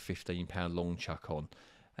cord, a 15-pound long chuck on,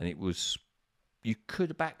 and it was, you could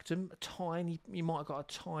have backed them you might have got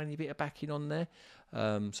a tiny bit of backing on there,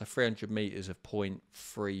 so 300 metres of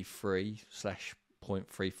 0.33/0.4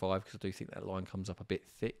 0.35 because I do think that line comes up a bit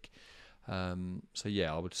thick. So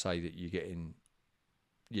yeah, I would say that you're getting,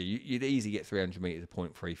 you'd easily get 300 metres at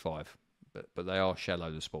 0.35, but they are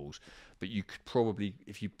shallow, the spools. But you could probably,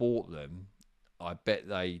 if you bought them, I bet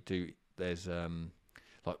they do. There's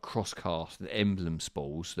like cross-cast and emblem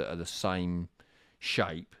spools that are the same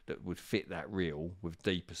shape that would fit that reel with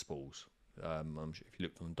deeper spools. I'm sure if you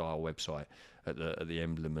looked on the Darrell website at the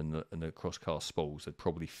emblem and the cross-cast spools, they'd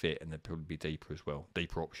probably fit and they'd probably be deeper as well.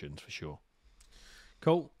 Deeper options for sure.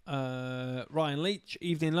 Cool. Ryan Leach,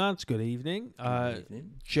 evening lads. Good evening. Good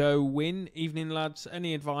evening. Joe Wynn, evening lads.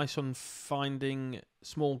 Any advice on finding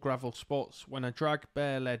small gravel spots when I drag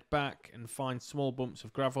bare lead back and find small bumps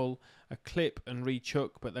of gravel, a clip and rechuck,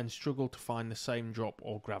 but then struggle to find the same drop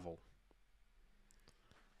or gravel?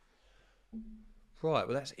 Right.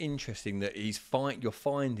 Well, that's interesting that you're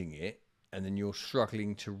finding it and then you're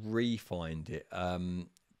struggling to re-find it.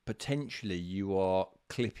 Potentially, you are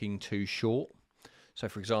clipping too short. So,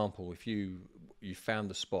 for example, if you found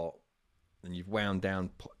the spot and you've wound down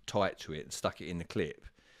tight to it and stuck it in the clip,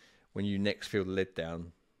 when you next feel the lead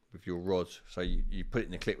down with your rod, so you put it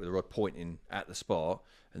in the clip with the rod pointing at the spot,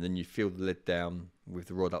 and then you feel the lead down with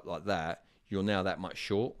the rod up like that, you're now that much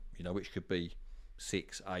short, which could be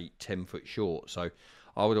 6, 8, 10 foot short. So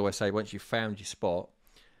I would always say once you've found your spot,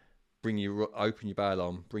 open your bail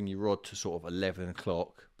arm, bring your rod to sort of 11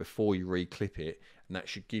 o'clock before you re-clip it, and that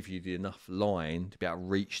should give you enough line to be able to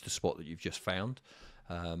reach the spot that you've just found.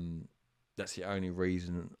 That's the only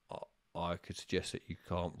reason I could suggest that you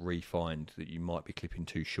can't re-find that you might be clipping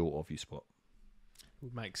too short of your spot.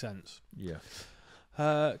 Would make sense. Yeah.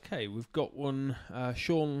 Okay, we've got one.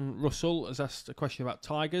 Sean Russell has asked a question about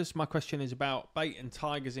tigers. My question is about bait and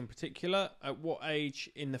tigers in particular. At what age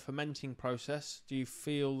in the fermenting process do you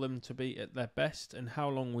feel them to be at their best, and how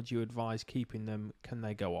long would you advise keeping them? Can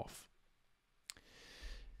they go off?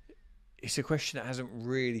 It's a question that hasn't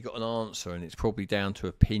really got an answer, and it's probably down to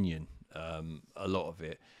opinion, a lot of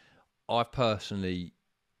it. I've personally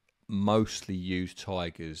mostly used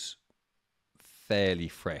tigers fairly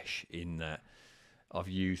fresh in that I've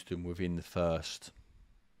used them within the first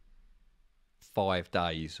 5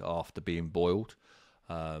 days after being boiled.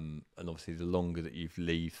 And obviously the longer that you've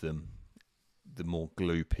leave them, the more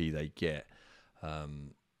gloopy they get.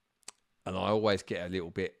 And I always get a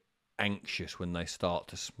little bit anxious when they start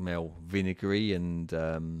to smell vinegary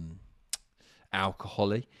and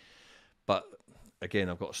alcohol-y. But again,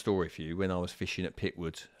 I've got a story for you. When I was fishing at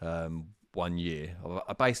Pitwood one year,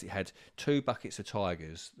 I basically had 2 buckets of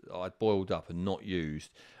tigers that I'd boiled up and not used,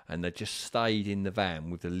 and they just stayed in the van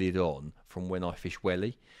with the lid on from when I fished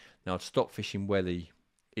welly. Now, I'd stopped fishing welly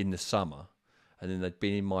in the summer, and then they'd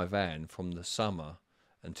been in my van from the summer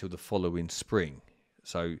until the following spring.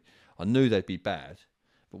 So I knew they'd be bad,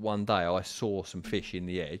 but one day I saw some fish in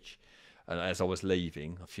the edge, and as I was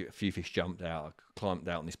leaving, a few fish jumped out. I climbed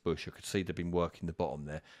out on this bush. I could see they'd been working the bottom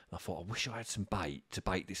there. And I thought, I wish I had some bait to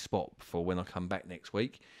bait this spot for when I come back next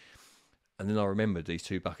week. And then I remembered these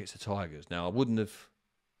 2 buckets of tigers. Now, I wouldn't have...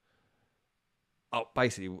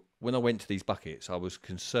 basically, when I went to these buckets, I was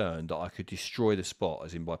concerned that I could destroy the spot,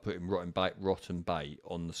 as in by putting rotten bait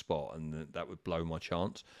on the spot, and that would blow my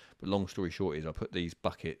chance. But long story short is I put these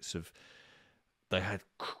buckets of... They had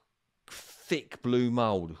thick blue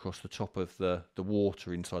mould across the top of the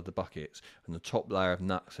water inside the buckets, and the top layer of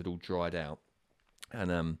nuts had all dried out.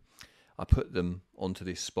 And I put them onto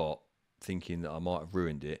this spot thinking that I might have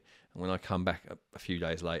ruined it. And when I come back a few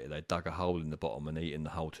days later, they dug a hole in the bottom and eaten the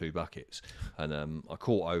whole 2 buckets. And I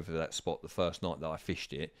caught over that spot the first night that I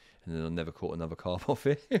fished it, and then I never caught another carp off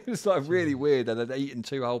it. It was like really weird. And they'd eaten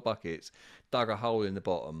 2 whole buckets, dug a hole in the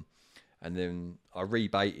bottom, and then I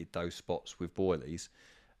rebaited those spots with boilies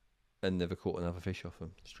and never caught another fish off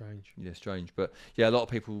them. Strange. Yeah, strange. But yeah, a lot of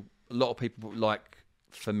people like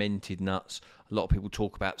fermented nuts. A lot of people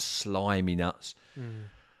talk about slimy nuts.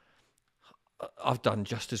 I've done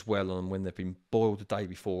just as well on when they've been boiled the day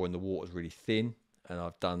before and the water's really thin, and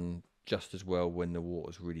I've done just as well when the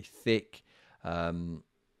water's really thick. They're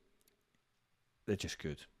just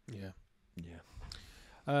good. Yeah. Yeah.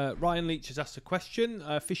 Ryan Leach has asked a question.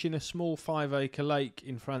 Fishing a small 5-acre lake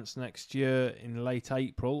in France next year in late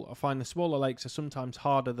April. I find the smaller lakes are sometimes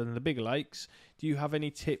harder than the bigger lakes. Do you have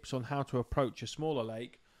any tips on how to approach a smaller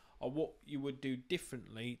lake, or what you would do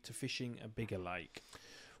differently to fishing a bigger lake?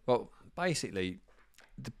 Well, basically,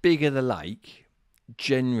 the bigger the lake,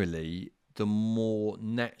 generally, the more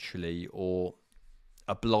naturally or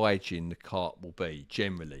obliging the carp will be,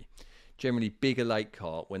 generally. Generally, bigger lake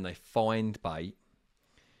carp, when they find bait,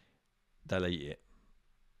 they'll eat it,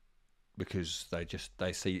 because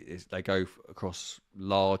they go across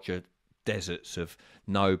larger deserts of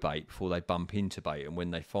no bait before they bump into bait, and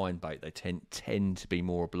when they find bait, they tend to be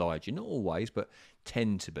more obliging. Not always, but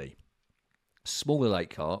tend to be. Smaller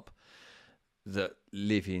lake carp that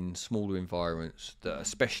live in smaller environments, that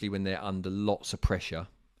especially when they're under lots of pressure,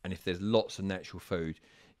 and if there's lots of natural food,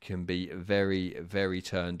 can be very, very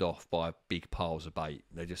turned off by big piles of bait.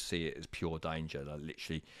 They just see it as pure danger. Like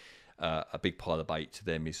literally, a big pile of bait to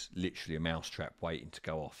them is literally a mousetrap waiting to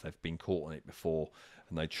go off. They've been caught on it before,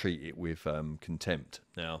 and they treat it with contempt.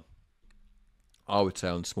 Now, I would say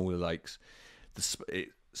on smaller lakes,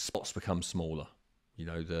 spots become smaller. You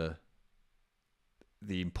know,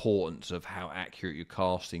 the importance of how accurate your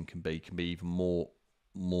casting can be even more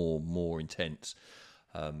intense.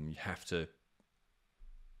 You have to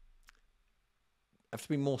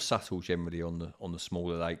be more subtle generally on the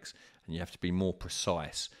smaller lakes, and you have to be more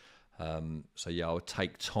precise. So yeah, I would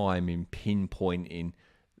take time in pinpointing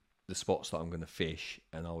the spots that I'm going to fish,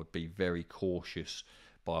 and I would be very cautious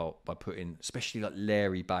by putting, especially like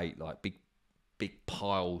leery bait, like big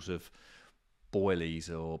piles of boilies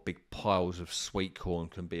or big piles of sweet corn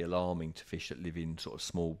can be alarming to fish that live in sort of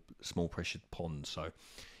small pressured ponds. So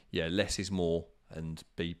yeah, less is more, and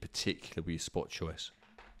be particular with your spot choice.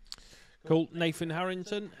 Cool. Nathan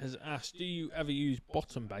Harrington has asked, do you ever use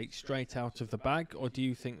bottom bait straight out of the bag, or do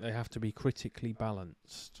you think they have to be critically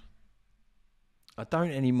balanced? I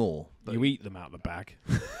don't anymore. But you eat them out of the bag.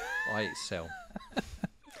 I eat cell.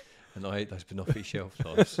 And I eat those banoffee shelf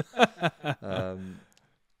knives.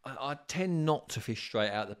 I tend not to fish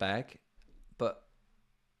straight out the bag, but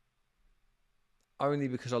only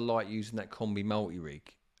because I like using that combi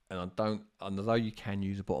multi-rig, and although you can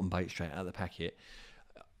use a bottom bait straight out of the packet,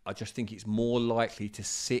 I just think it's more likely to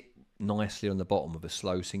sit nicely on the bottom of a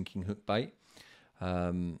slow sinking hook bait.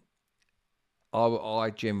 I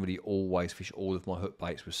generally always fish all of my hook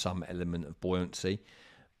baits with some element of buoyancy,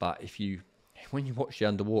 but when you watch the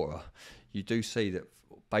underwater, you do see that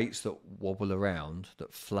baits that wobble around,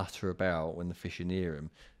 that flutter about when the fish are near them,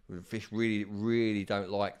 the fish really, really don't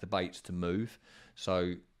like the baits to move.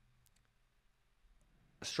 So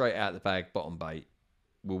straight out the bag bottom bait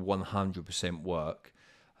will 100% work.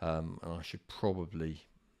 And I should probably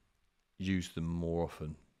use them more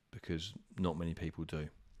often because not many people do.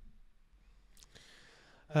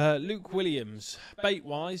 Luke Williams,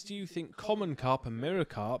 bait-wise, do you think common carp and mirror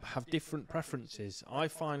carp have different preferences? I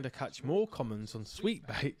find I catch more commons on sweet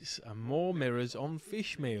baits and more mirrors on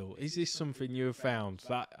fish meal. Is this something you have found?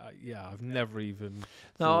 That yeah, I've never even.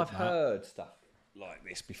 No, I've heard stuff like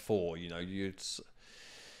this before. You know,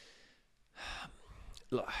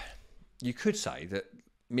 you could say that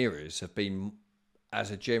mirrors have been,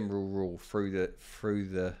 as a general rule, through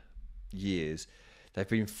the years, they've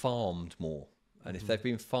been farmed more. And if they've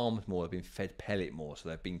been farmed more, they've been fed pellet more, so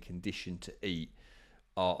they've been conditioned to eat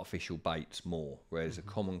artificial baits more. Whereas a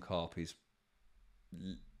common carp is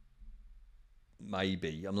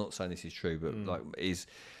maybe, I'm not saying this is true, but is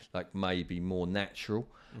maybe more natural.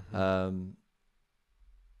 I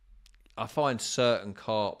find certain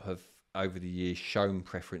carp have over the years shown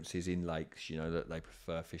preferences in lakes. You know, that they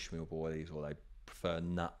prefer fish meal boilies, or they prefer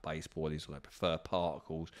nut-based boilies, or they prefer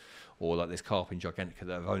particles, or like there's carp in Gigantica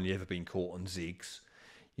that have only ever been caught on zigs.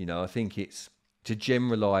 You know, I think it's to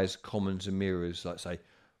generalise commons and mirrors, like say,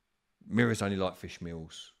 mirrors only like fish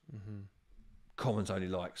meals, commons only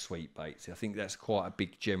like sweet baits. I think that's quite a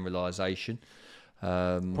big generalisation.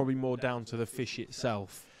 Probably more down to the fish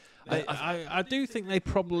itself. I do think they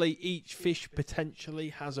probably, each fish potentially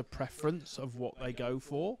has a preference of what they go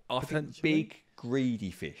for. I think big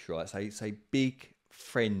greedy fish, right? Say big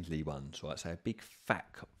friendly ones, right? Say a big fat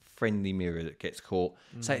friendly mirror that gets caught.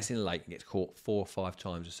 Say it's in a lake and gets caught 4 or 5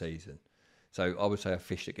 times a season. So I would say a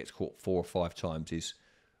fish that gets caught 4 or 5 times is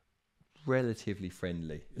relatively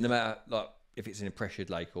friendly. No matter like if it's in a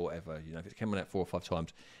pressured lake or whatever, you know, if it's coming out 4 or 5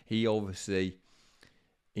 times, he knows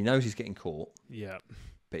he's getting caught. Yeah.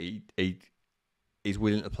 But he's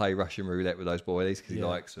willing to play Russian roulette with those boilies because he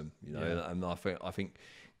likes them, you know. Yeah. And I think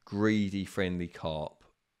greedy, friendly carp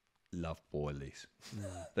love boilies. Yeah.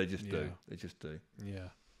 They just do. They just do. Yeah.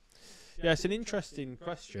 Yeah, it's an interesting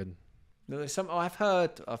question. No, there's some I've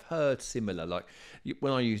heard similar. Like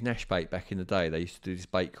when I used Nash bait back in the day, they used to do this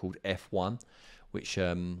bait called F1, which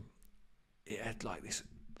it had like this.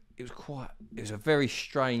 It was a very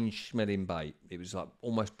strange smelling bait. It was like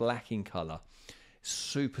almost black in colour.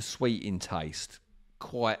 Super sweet in taste,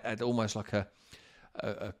 had almost like a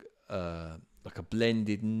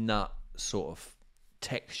blended nut sort of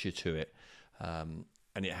texture to it, and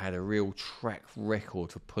it had a real track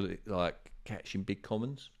record for catching big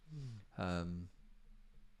commons.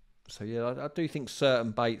 So yeah, I do think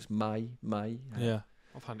certain baits may.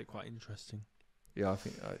 I find it quite interesting. Yeah, I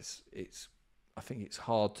think I think it's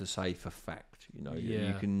hard to say for fact. You know, Yeah.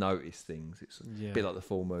 you can notice things. It's a Yeah. bit like the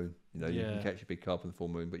full moon. You know, you can Yeah. catch a big carp on the full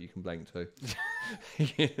moon, but you can blank too.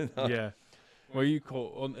 Yeah. Well, you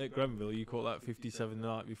caught at Grenville. You caught that 57 the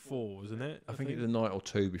night before, wasn't it? I think it was a night or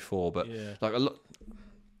two before, but Yeah. like a lot.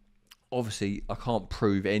 Obviously, I can't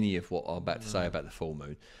prove any of what I'm about to say about the full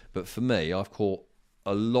moon, but for me, I've caught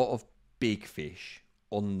a lot of big fish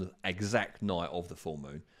on the exact night of the full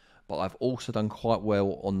moon, but I've also done quite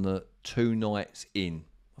well on the 2 nights in.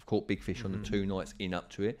 I've caught big fish on the 2 nights in up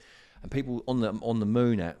to it, and people on the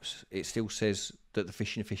moon apps, it still says that the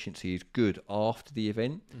fishing efficiency is good after the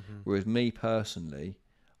event, whereas me personally,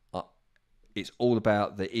 it's all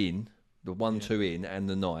about the 1-2 in and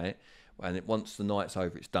the night. And once the night's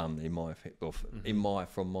over, it's done.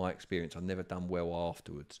 From my experience, I've never done well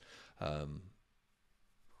afterwards. Well,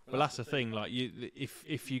 that's the thing. Like,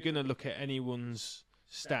 if you're gonna look at anyone's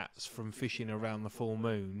stats from fishing around the full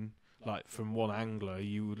moon, like from one angler,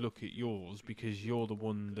 you would look at yours because you're the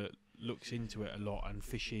one that looks into it a lot and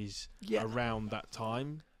fishes around that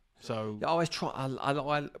time. So I always try.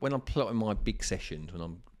 I when I'm plotting my big sessions, when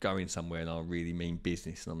I'm going somewhere and I really mean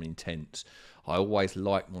business and I'm intense, I always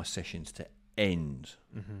like my sessions to end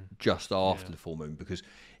just after the full moon, because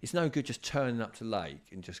it's no good just turning up to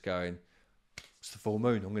lake and just going, it's the full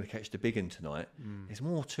moon, I'm going to catch the big one tonight. There's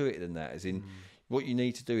more to it than that. As in, what you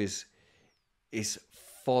need to do is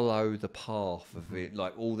follow the path of it,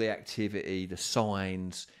 like all the activity, the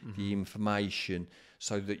signs, the information,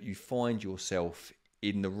 so that you find yourself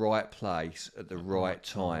in the right place at the right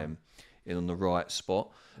time and on the right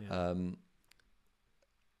spot. And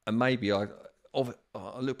maybe I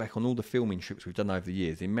look back on all the filming trips we've done over the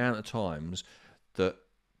years, the amount of times that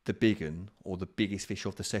the big one or the biggest fish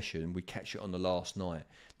of the session, we catch it on the last night.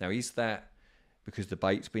 Now, is that because the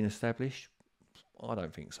bait's been established? I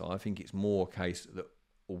don't think so. I think it's more a case that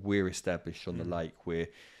we're established on the lake, where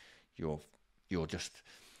you're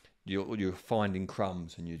finding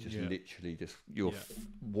crumbs and you're just literally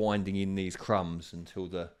winding in these crumbs until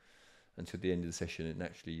the end of the session, and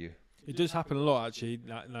naturally it does happen a lot, actually.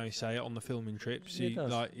 Now you say it, on the filming trips, I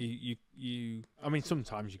mean,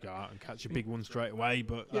 sometimes you go out and catch a big one straight away,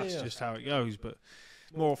 but that's just how it goes. But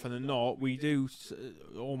more often than not, we do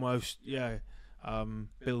almost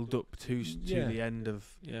build up to the end of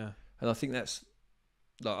And I think that's,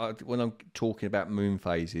 like, when I'm talking about moon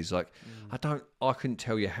phases, like I couldn't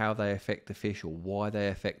tell you how they affect the fish or why they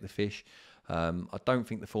affect the fish. I don't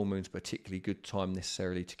think the full moon's a particularly good time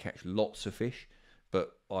necessarily to catch lots of fish,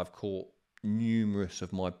 but I've caught numerous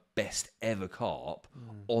of my best ever carp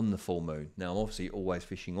on the full moon. Now, I'm obviously always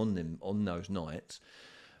fishing on those nights,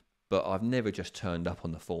 but I've never just turned up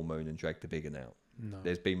on the full moon and dragged the big one out. No.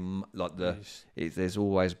 There's been there's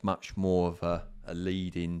always much more of a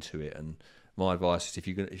lead into it, and my advice is if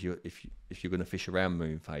you're going to fish around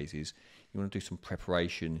moon phases, you want to do some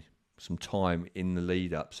preparation, some time in the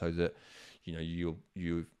lead up, so that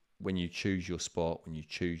you when you choose your spot, when you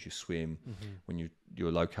choose your swim, when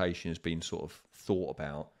your location has been sort of thought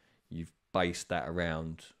about, you've based that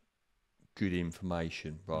around good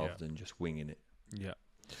information rather than just winging it. Yeah.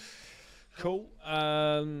 Cool.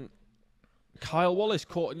 Kyle Wallace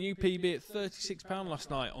caught a new PB at £36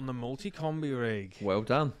 last night on the multi-combi rig. Well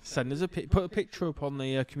done. Send us put a picture up on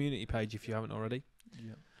the community page if you haven't already.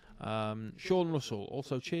 Yeah. Sean Russell,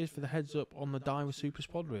 also cheers for the heads up on the Diver Super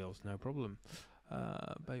Spod reels. No problem.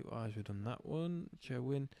 Bait-wise, we've done that one. Joe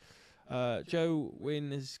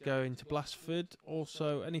Wynn is going to Blasford.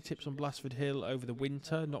 Also, any tips on Blasford Hill over the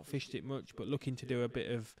winter? Not fished it much, but looking to do a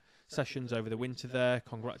bit of sessions over the winter there.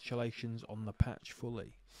 Congratulations on the patch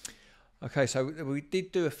fully. Okay, so we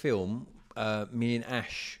did do a film. Me and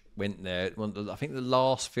Ash went there. I think the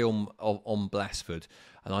last film on Blasford,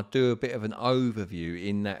 and I do a bit of an overview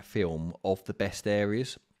in that film of the best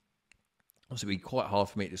areas. Obviously, it'd be quite hard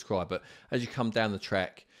for me to describe, but as you come down the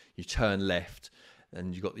track, you turn left,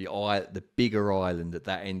 and you've got the bigger island at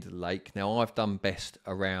that end of the lake. Now, I've done best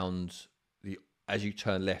around as you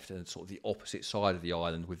turn left and sort of the opposite side of the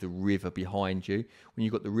island with the river behind you. When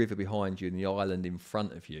you've got the river behind you and the island in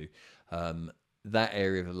front of you, that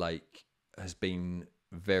area of the lake has been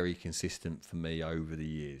very consistent for me over the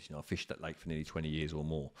years. I've fished that lake for nearly 20 years or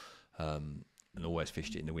more, and always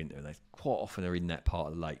fished it in the winter, and they quite often are in that part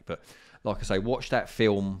of the lake. But like I say, watch that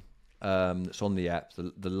film that's on the app,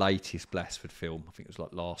 the latest Blasford film. I think it was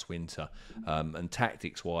like last winter. And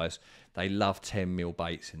tactics wise, they love 10mm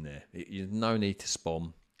baits in there. There's no need to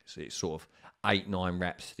spom. It's sort of 8-9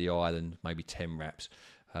 wraps to the island, maybe 10 wraps.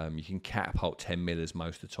 You can catapult 10 millers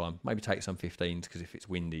most of the time. Maybe take some 15s because if it's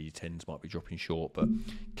windy, your 10s might be dropping short. But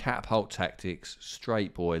catapult tactics,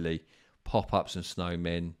 straight boilie, pop-ups and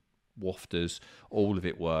snowmen, wafters, all of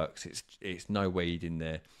it works. It's no weed in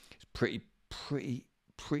there. It's pretty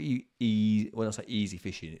easy. When I say easy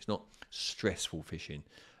fishing, it's not stressful fishing.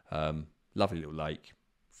 Lovely little lake,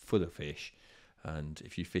 full of fish. And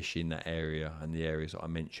if you fish in that area and the areas that I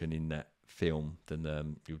mentioned in that film,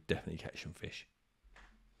 then you'll definitely catch some fish.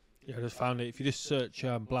 Yeah, I just found it. If you just search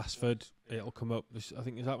Blastford, it'll come up. I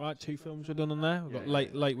think, is that right? 2 films were done on there. We've got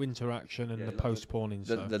late winter action and the post spawning.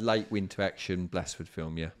 The late winter action Blastford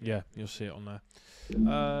film, yeah. Yeah, you'll see it on there.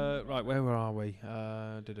 Right, where are we?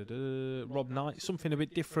 Rob Knight, something a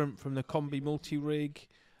bit different from the combi multi-rig.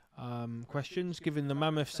 Questions. Given the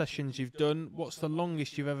mammoth sessions you've done, what's the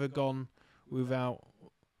longest you've ever gone without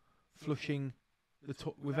flushing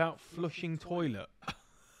toilet?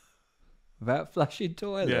 Without flushing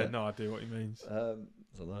toilet? Yeah, no idea what he means. I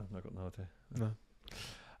don't know. I've got no idea.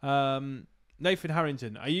 No. Nathan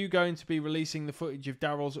Harrington, are you going to be releasing the footage of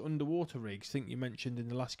Darrell's underwater rigs? I think you mentioned in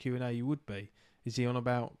the last Q&A you would be. Is he on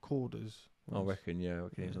about corders? I reckon, yeah. I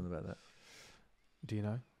reckon he's on about that. Do you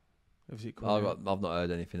know? I've not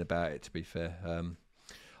heard anything about it, to be fair.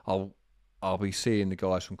 I'll be seeing the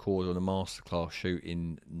guys from Corda on a masterclass shoot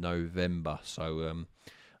in November, so I'm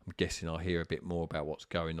guessing I'll hear a bit more about what's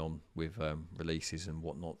going on with releases and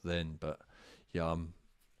whatnot then. But yeah,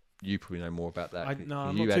 you probably know more about that. I'm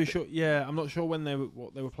not too sure. Yeah, I'm not sure what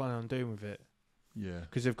they were planning on doing with it. Yeah,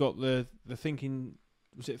 because they've got the thinking.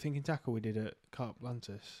 Was it Thinking Tackle we did at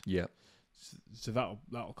CarpFix? Yeah. So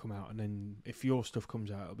that'll come out, and then if your stuff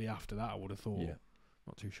comes out, it'll be after that. I would have thought. Yeah.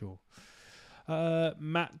 Not too sure.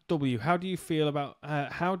 Matt W, how do you feel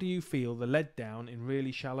the lead down in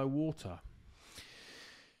really shallow water?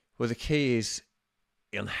 Well, the key is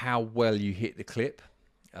on how well you hit the clip.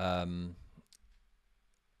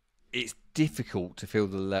 It's difficult to feel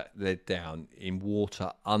the lead down in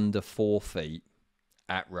water under 4 feet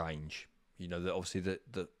at range. You know, that obviously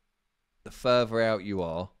the further out you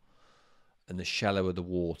are and the shallower the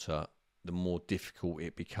water, the more difficult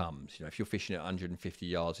it becomes. You know, if you're fishing at 150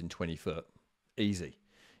 yards in 20 foot, easy.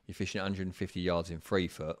 You're fishing at 150 yards in 3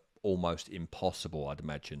 foot, almost impossible, I'd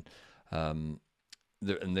imagine. The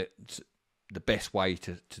best way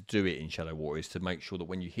to do it in shallow water is to make sure that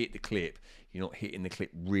when you hit the clip, you're not hitting the clip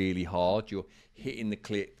really hard. You're hitting the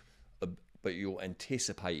clip, but you're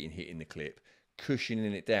anticipating hitting the clip,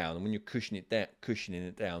 cushioning it down. And when you're cushioning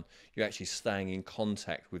it down, you're actually staying in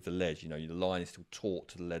contact with the lead. You know, the line is still taut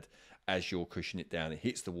to the lead as you're cushioning it down. It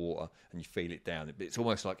hits the water and you feel it down. It's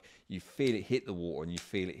almost like you feel it hit the water and you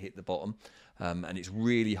feel it hit the bottom. And it's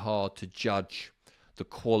really hard to judge the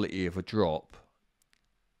quality of a drop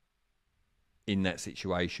in that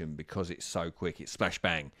situation because it's so quick. It's splash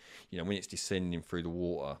bang. You know, when it's descending through the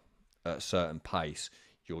water at a certain pace,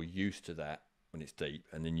 you're used to that when it's deep,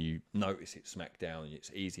 and then you notice it smack down, and it's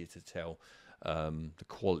easier to tell the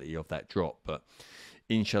quality of that drop. But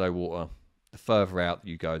in shallow water, the further out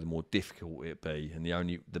you go, the more difficult it'll be. And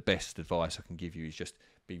the best advice I can give you is just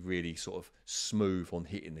be really sort of smooth on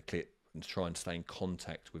hitting the clip and try and stay in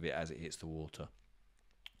contact with it as it hits the water.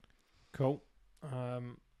 Cool.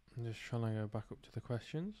 I'm just trying to go back up to the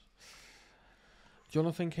questions.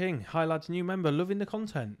 Jonathan King, hi lads, new member, loving the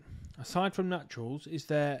content. Aside from naturals, is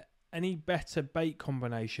there any better bait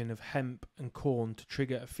combination of hemp and corn to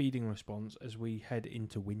trigger a feeding response as we head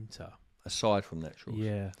into winter? Aside from naturals?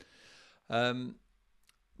 Yeah.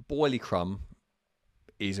 Boilie crumb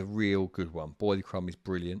is a real good one. Boilie crumb is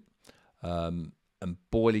brilliant. And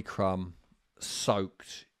boilie crumb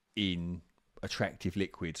soaked in attractive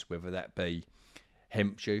liquids, whether that be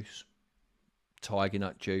hemp juice, tiger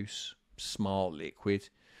nut juice, smart liquid.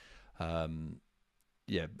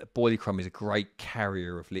 Boilie crumb is a great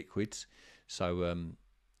carrier of liquids. So,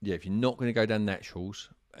 if you're not going to go down naturals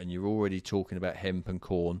and you're already talking about hemp and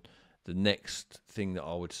corn, the next thing that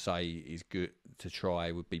I would say is good to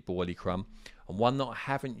try would be boilie crumb. And one that I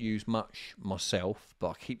haven't used much myself, but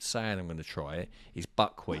I keep saying I'm going to try it, is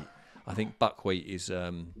buckwheat. I think buckwheat is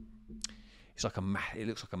it's like it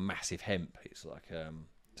looks like a massive hemp. It's like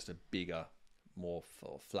just a bigger, more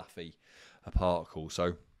fluffy particle.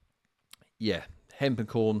 So yeah, hemp and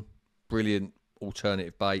corn, brilliant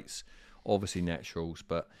alternative baits. Obviously naturals,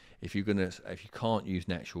 but if you can't use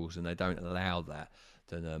naturals and they don't allow that,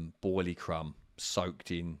 then boilie crumb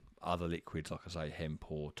soaked in other liquids, like I say,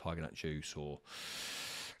 hemp or tiger nut juice or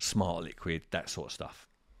smart liquid, that sort of stuff.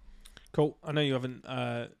 Cool. I know you haven't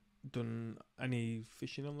done any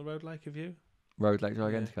fishing on the Road Lake, have you? Road Lake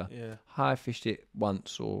Gigantica. Yeah. I fished it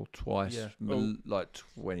once or twice, like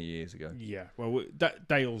 20 years ago. Yeah. Well,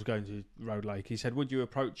 Dale's going to Road Lake. He said, would you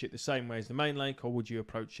approach it the same way as the main lake, or would you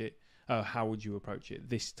approach it? How would you approach it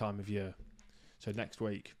this time of year? So next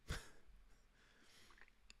week.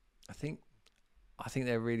 I think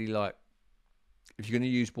they're really like, if you're going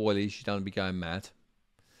to use boilies, you don't want to be going mad.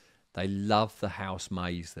 They love the house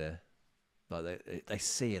maize there. Like they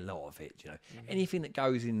see a lot of it, you know. Anything that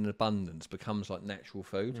goes in abundance becomes like natural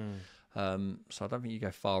food. So I don't think you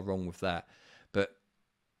go far wrong with that. But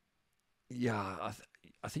yeah,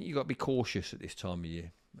 I think you've got to be cautious at this time of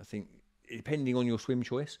year. I think depending on your swim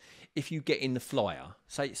choice, if you get in the flyer,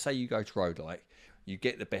 say you go to Road Lake, you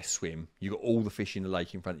get the best swim, you got all the fish in the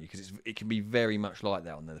lake in front of you, because it can be very much like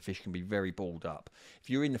that on there. The fish can be very balled up. If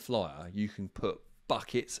you're in the flyer, you can put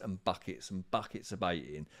buckets and buckets and buckets of bait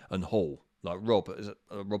in and haul. Like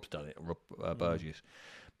Rob's done it, Rob Burgess.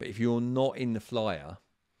 But if you're not in the flyer,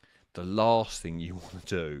 the last thing you want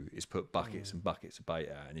to do is put buckets and buckets of bait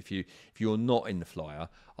out. And if you're not in the flyer,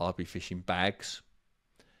 I'd be fishing bags,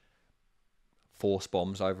 4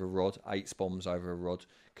 spoms over a rod, 8 spoms over a rod,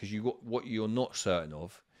 because what you're not certain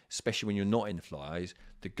of, especially when you're not in the flyer, is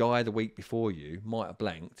the guy the week before you might have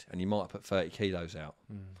blanked and he might have put 30 kilos out.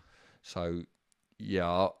 So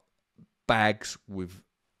yeah, bags with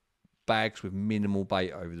minimal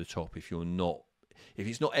bait over the top. If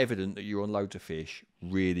it's not evident that you're on loads of fish,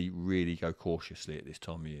 really, really go cautiously at this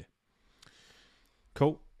time of year.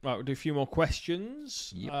 Cool. Right, we'll do a few more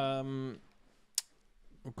questions. Yep.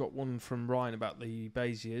 We've got one from Ryan about the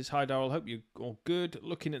Beziers. Hi, Darrell. Hope you're all good.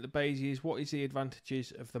 Looking at the Beziers, what is the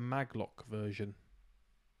advantages of the maglock version?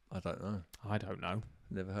 I don't know.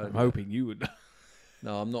 Never heard. I'm hoping you would know.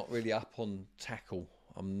 No, I'm not really up on tackle.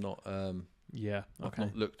 I'm not. Yeah, okay. I've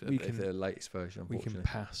not looked at the latest version. We can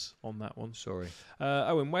pass on that one. Sorry.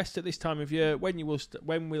 Owen West, at this time of year, when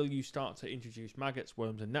will you start to introduce maggots,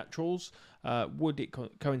 worms, and naturals? Would it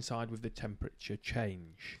coincide with the temperature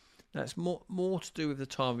change? That's more to do with the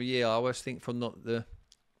time of year. I always think from not the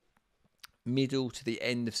middle to the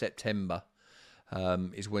end of September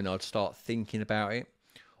is when I'd start thinking about it.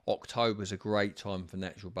 October's a great time for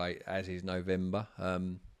natural bait, as is November.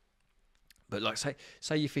 But like say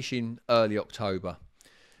you're fishing early October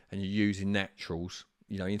and you're using naturals,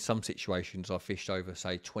 you know, in some situations I've fished over,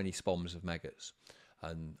 say, 20 spoms of maggots,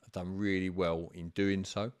 and I've done really well in doing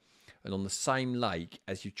so. And on the same lake,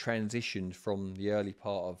 as you transitioned from the early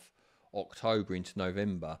part of October into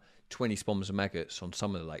November, 20 spoms of maggots on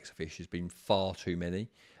some of the lakes I fish has been far too many.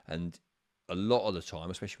 And a lot of the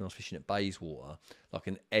time, especially when I was fishing at Bayswater, like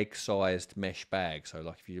an egg-sized mesh bag, so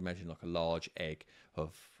like if you imagine like a large egg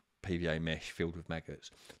of PVA mesh filled with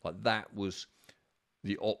maggots, like that was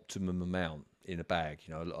the optimum amount in a bag.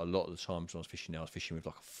 You know, a lot of the times when I was fishing there, I was fishing with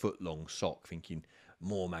like a foot-long sock, thinking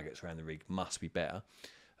more maggots around the rig must be better.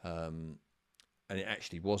 And it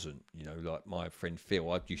actually wasn't. You know, like my friend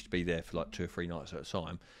Phil, I used to be there for like 2 or 3 nights at a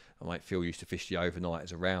time. My mate Phil used to fish the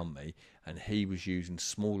overnighters around me, and he was using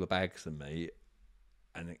smaller bags than me,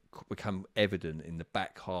 and it became evident in the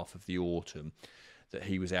back half of the autumn that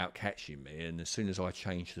he was out catching me. And as soon as I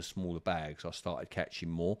changed to the smaller bags, I started catching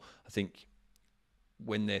more. I think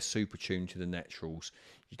when they're super tuned to the naturals,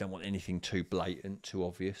 you don't want anything too blatant, too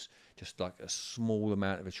obvious. Just like a small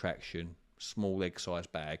amount of attraction, small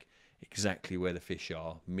egg-sized bag, exactly where the fish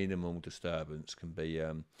are, minimal disturbance can be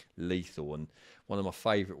lethal. And one of my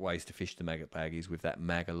favourite ways to fish the maggot bag is with that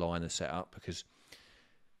maggot liner set up, because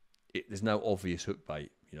there's no obvious hook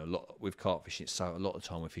bait. You know, with carp fishing, so a lot of the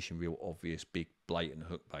time we're fishing real obvious, big, blatant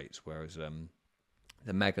hook baits, whereas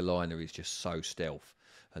the maggot liner is just so stealth,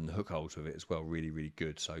 and the hook holes with it as well, really, really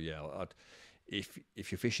good. So yeah, if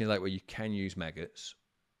you're fishing a lake where you can use maggots,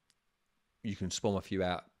 you can spom a few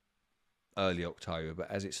out early October, but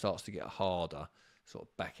as it starts to get harder, sort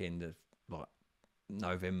of back end of like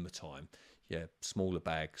November time, yeah, smaller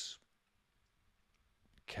bags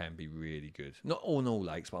can be really good. Not on all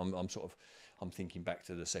lakes, but I'm thinking back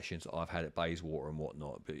to the sessions that I've had at Bayswater and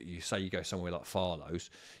whatnot. But you say you go somewhere like Farlow's,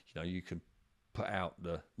 you know, you can put out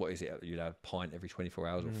you'd have a pint every 24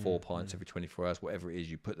 hours or 4 pints every 24 hours, whatever it is,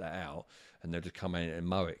 you put that out and they'll just come in and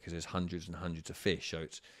mow it, because there's hundreds and hundreds of fish. So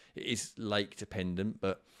it is lake dependent,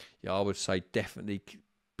 but yeah, I would say definitely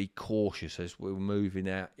be cautious as we're moving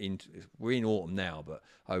out we're in autumn now, but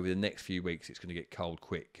over the next few weeks it's going to get cold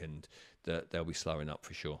quick, and they'll be slowing up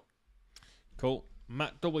for sure. Cool.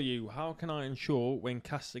 Matt W, how can I ensure when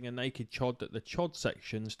casting a naked chod that the chod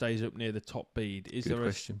section stays up near the top bead? Is Good there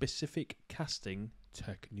question. A specific casting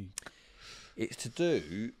technique? It's to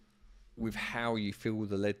do with how you feel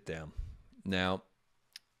the lead down. Now,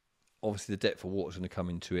 obviously the depth of water is going to come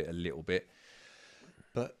into it a little bit.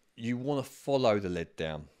 But you want to follow the lead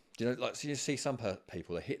down. You know, like so you see some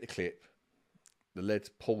people, they hit the clip, the lead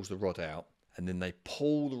pulls the rod out, and then they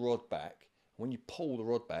pull the rod back. When you pull the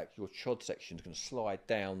rod back, your chod section is going to slide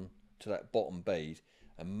down to that bottom bead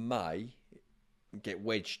and may get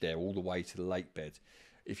wedged there all the way to the lake bed.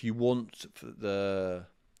 If you want the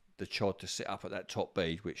chod to sit up at that top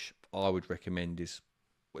bead, which I would recommend is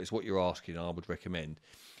what you're asking, I would recommend,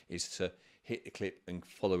 is to hit the clip and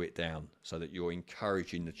follow it down so that you're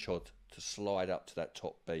encouraging the chod to slide up to that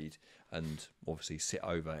top bead and obviously sit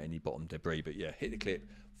over any bottom debris. But yeah, hit the clip,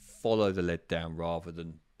 follow the lead down rather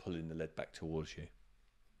than pulling the lead back towards you.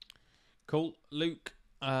 Cool. Luke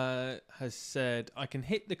has said, I can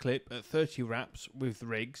hit the clip at 30 wraps with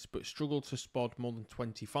rigs, but struggle to spod more than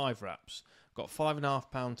 25 wraps. Got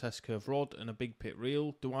 5.5 pound test curve rod and a big pit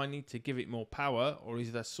reel. Do I need to give it more power, or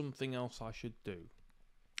is there something else I should do?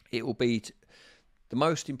 It will be the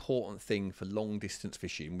most important thing for long distance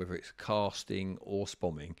fishing, whether it's casting or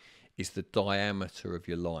spomming, is the diameter of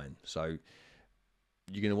your line. So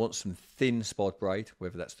you're going to want some thin spod braid,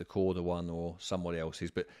 whether that's the Corda one or somebody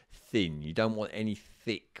else's, but thin. You don't want any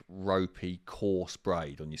thick, ropey, coarse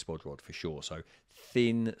braid on your spod rod for sure. So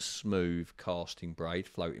thin, smooth casting braid,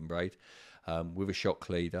 floating braid, with a shock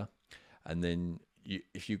leader. And then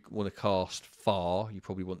if you want to cast far, you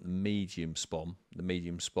probably want the medium spom. The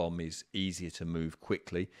medium spom is easier to move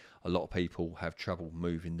quickly. A lot of people have trouble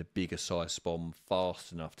moving the bigger size spom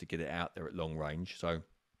fast enough to get it out there at long range. So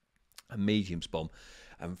a medium spom,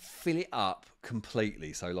 and fill it up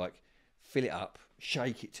completely. So like fill it up,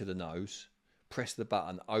 shake it to the nose, press the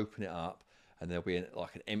button, open it up, and there'll be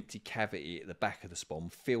like an empty cavity at the back of the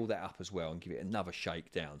spom. Fill that up as well and give it another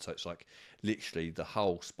shake down. So it's like literally the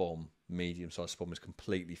whole spom, medium-sized spom, is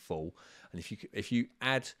completely full. And if you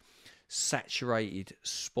add saturated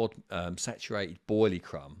boilie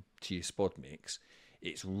crumb to your spod mix,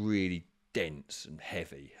 it's really dense and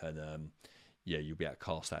heavy, and yeah, you'll be able to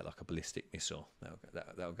cast that like a ballistic missile.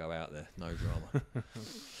 That'll go out there, no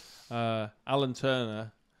drama. Alan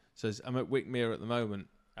Turner says, I'm at Wickmere at the moment.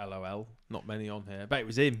 LOL. Not many on here. Bet it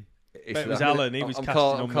was him. Bet it was Alan. He was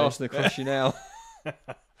casting I'm casting across you now.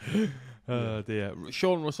 Oh dear.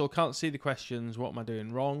 Sean Russell, can't see the questions. What am I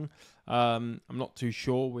doing wrong? I'm not too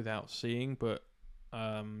sure without seeing, but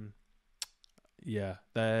yeah,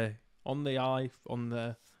 they're on the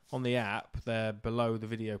app. They're below the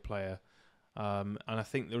video player. And I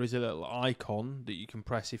think there is a little icon that you can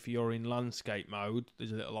press if you're in landscape mode.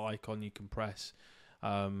 There's a little icon you can press,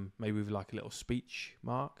 maybe with like a little speech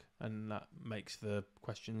mark, and that makes the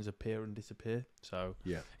questions appear and disappear. So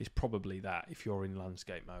yeah, it's probably that if you're in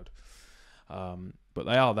landscape mode. But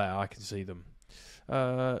they are there. I can see them.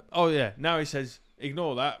 Oh yeah. Now he says,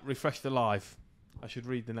 ignore that. Refresh the live. I should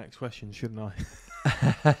read the next question, shouldn't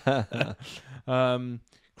I?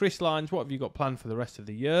 Chris Lines, what have you got planned for the rest of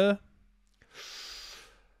the year?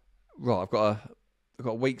 Right, I've got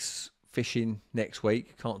a week's fishing next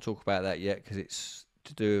week. Can't talk about that yet because it's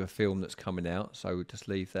to do with a film that's coming out, so we'll just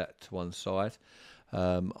leave that to one side.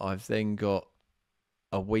 I've then got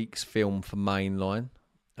a week's film for Mainline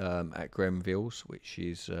at Grenville's, which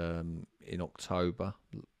is in October,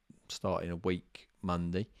 starting a week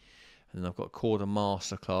Monday. And then I've got a Corda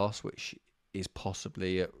Masterclass, which is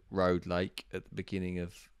possibly at Road Lake at the beginning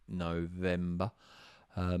of November.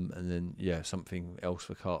 And then, yeah, something else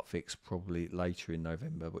for CarpFix probably later in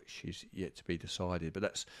November, which is yet to be decided. But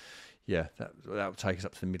that's, yeah, that will take us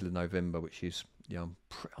up to the middle of November, which is, yeah,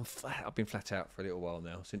 I've been flat out for a little while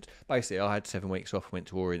now. Since basically I had 7 weeks off, went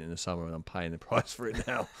to Orient in the summer, and I'm paying the price for it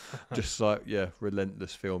now. Just like, yeah,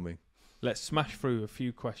 relentless filming. Let's smash through a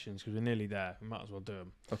few questions because we're nearly there. We might as well do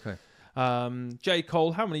them. Okay. J.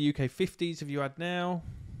 Cole, how many UK 50s have you had now?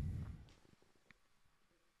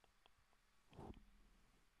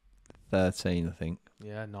 13, I think.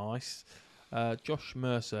 Yeah, nice. Josh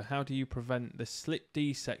Mercer, how do you prevent the slip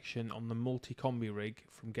D section on the multi-combi rig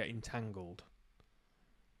from getting tangled?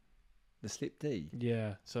 The slip D?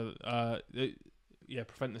 Yeah, so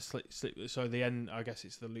prevent the slip. So the end, I guess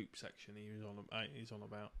it's the loop section he's on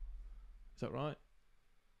about. Is that right?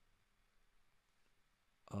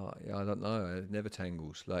 Yeah, I don't know. It never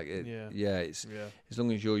tangles. Like, it's yeah. As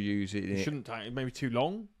long as you're using it. Shouldn't tangle. Maybe too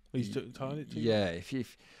long. He's tying it too long. Yeah,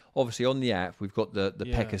 if obviously on the app we've got the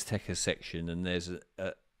Peckers Techers section, and there's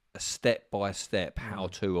a step-by-step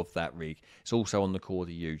how-to of that rig. It's also on the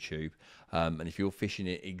Corda YouTube, and if you're fishing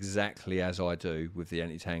it exactly as I do with the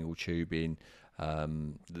anti-tangle tubing,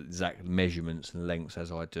 the exact measurements and lengths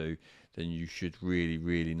as I do, then you should really,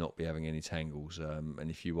 really not be having any tangles.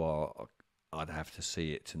 And if you are, I'd have to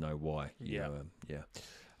see it to know why.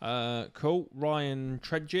 Cool. Ryan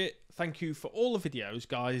Tredgett, thank you for all the videos,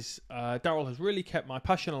 guys. Darrell has really kept my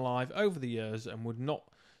passion alive over the years and would not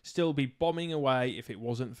still be bombing away if it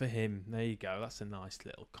wasn't for him. There you go. That's a nice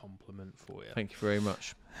little compliment for you. Thank you very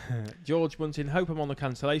much. George Bunting, hope I'm on the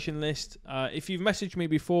cancellation list. If you've messaged me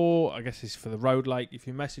before, I guess it's for the Road Lake. If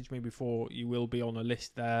you messaged me before, you will be on a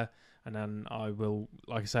list there. And then I will,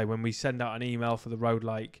 like I say, when we send out an email for the Road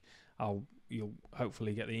Lake, you'll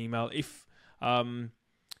hopefully get the email. If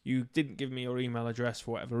you didn't give me your email address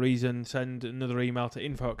for whatever reason, send another email to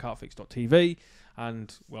info@carpfix.tv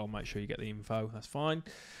and, well, make sure you get the info. That's fine.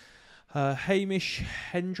 Hamish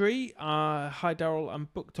Hendry. Hi, Darrell. I'm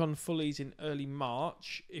booked on Fullies in early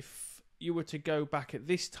March. If you were to go back at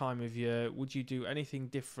this time of year, would you do anything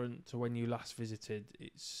different to when you last visited?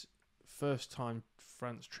 It's first time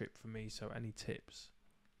France trip for me, so any tips?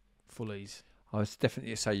 Fullies. I would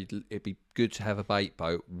definitely say it'd be good to have a bait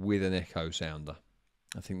boat with an echo sounder.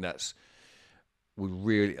 I think would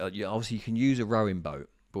really... obviously, you can use a rowing boat,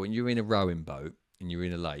 but when you're in a rowing boat and you're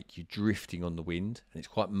in a lake, you're drifting on the wind, and it's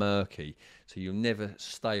quite murky, so you'll never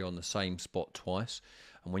stay on the same spot twice.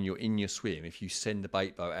 And when you're in your swim, if you send the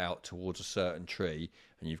bait boat out towards a certain tree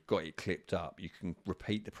and you've got it clipped up, you can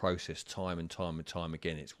repeat the process time and time and time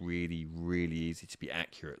again. It's really, really easy to be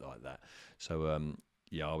accurate like that. So,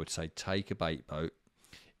 yeah, I would say take a bait boat.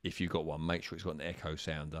 If you've got one, make sure it's got an echo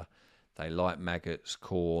sounder. They like maggots,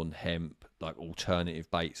 corn, hemp, like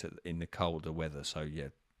alternative baits in the colder weather. So, yeah,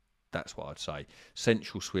 that's what I'd say.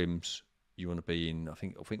 Central swims, you want to be in, I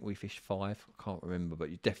think we fished 5. I can't remember, but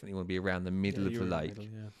you definitely want to be around the middle of the lake.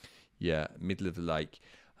 Middle of the lake.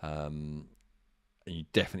 And you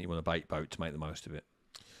definitely want a bait boat to make the most of it.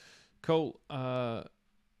 Cool.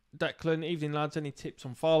 Declan, evening lads. Any tips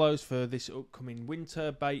on Farlows for this upcoming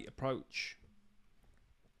winter bait approach?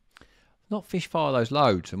 Not fish Farlows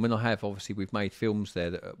loads, and when I have, obviously we've made films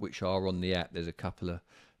there which are on the app. There's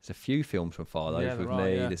a few films from Farlows with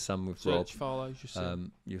me. Yeah. There's some with Rob. Search Farlows.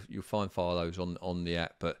 You'll find Farlows on the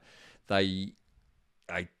app, but I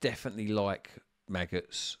definitely like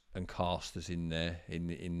maggots and casters in there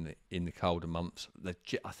in the colder months.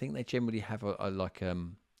 I think they generally have a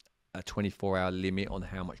 24-hour limit on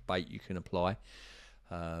how much bait you can apply.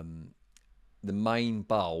 The main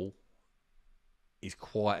bowl is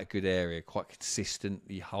quite a good area, quite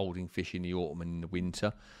consistently holding fish in the autumn and in the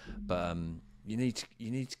winter. But you need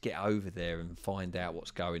to get over there and find out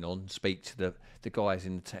what's going on. Speak to the guys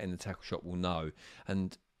in the tackle shop will know.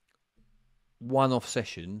 And one-off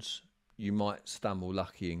sessions, you might stumble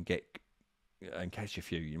lucky and catch a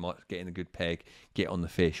few. You might get in a good peg, get on the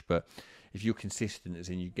fish. But if you're consistent, as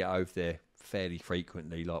in you get over there fairly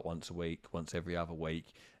frequently, like once a week, once every other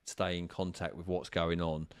week, stay in contact with what's going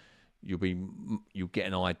on, you'll get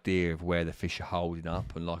an idea of where the fish are holding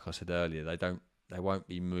up. And like I said earlier, they won't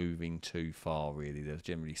be moving too far really. They'll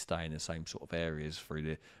generally stay in the same sort of areas from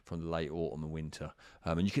the late autumn and winter.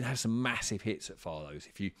 And you can have some massive hits at Farlows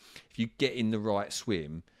if you get in the right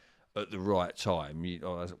swim at the right time. We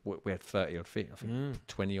had 30 odd fish, I think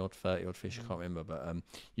 20 odd, 30 odd fish. I can't remember, but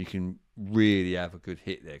you can really have a good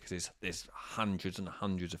hit there because there's hundreds and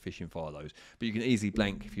hundreds of fish in Farlows. But you can easily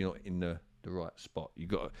blank if you're not in the right spot. You've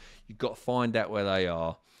got to find out where they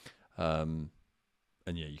are, and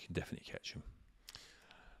yeah, you can definitely catch them.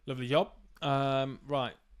 Lovely job.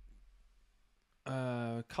 Right.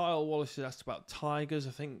 Kyle Wallace has asked about tigers.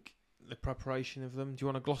 I think the preparation of them. Do you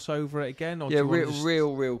want to gloss over it again? Or yeah,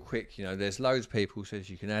 real quick. There's loads of people who says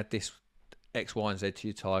you can add this X, Y, and Z to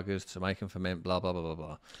your tigers to make them ferment. Blah blah blah blah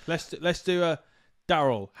blah. Let's do a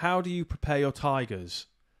Darrell. How do you prepare your tigers?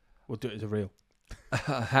 We'll do it as a reel.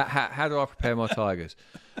 How do I prepare my tigers?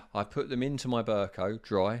 I put them into my Burko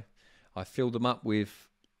dry. I fill them up with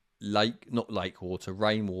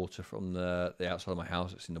rainwater from the outside of my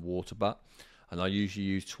house. It's in the water butt, and I usually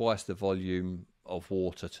use twice the volume of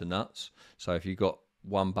water to nuts. So if you've got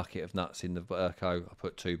 1 bucket of nuts in the Burko, I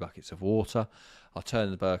put 2 buckets of water. I turn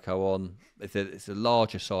the Burko on. If it's the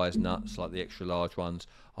larger size nuts, like the extra large ones,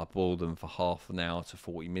 I boil them for half an hour to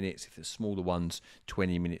 40 minutes. If it's smaller ones,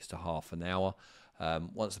 20 minutes to half an hour.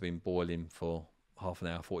 Once they've been boiling for half an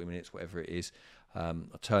hour, 40 minutes, whatever it is, I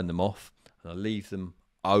turn them off and I leave them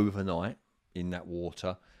overnight in that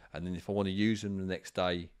water. And then if I want to use them the next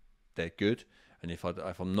day, they're good. And if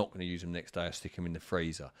I'm not going to use them next day, I stick them in the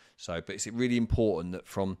freezer. But it's really important that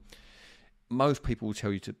most people will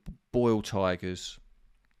tell you to boil tigers,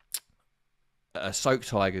 soak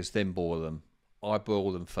tigers, then boil them. I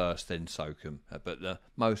boil them first, then soak them. But the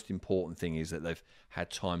most important thing is that they've had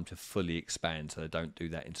time to fully expand, so they don't do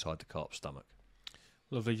that inside the carp's stomach.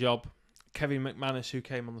 Lovely job. Kevin McManus, who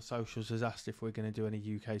came on the socials, has asked if we're going to do any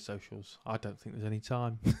UK socials. I don't think there's any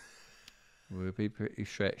time. We'll be pretty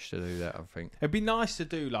stretched to do that, I think. It'd be nice to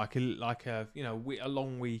do like a a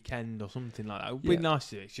long weekend or something like that. It would be nice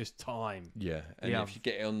to. It's just time. Yeah, and if you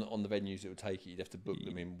get it on the venues, it will take it. You'd have to book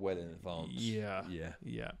them in well in advance.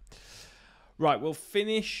 Yeah. Right, we'll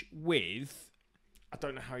finish with. I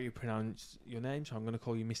don't know how you pronounce your name, so I'm going to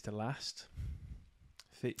call you Mr. Last.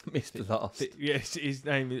 Mr. Last. Yes, his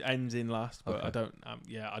name ends in Last, but okay. I don't.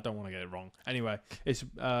 I don't want to get it wrong. Anyway, it's.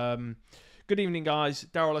 Good evening, guys.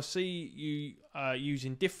 Darrell, I see you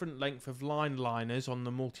using different length of line liners on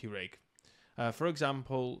the multi-rig. For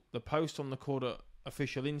example, the post on the Corda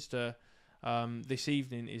official Insta this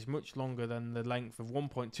evening is much longer than the length of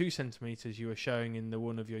 1.2 centimeters you were showing in the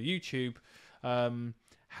one of your YouTube.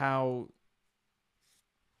 How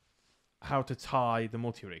to tie the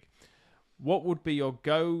multi-rig. What would be your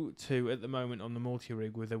go-to at the moment on the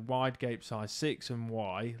multi-rig with a wide gape size 6 and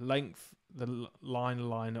Y, length, the line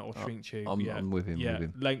liner or shrink tube? I'm with him. Yeah, with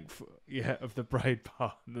him. length of the braid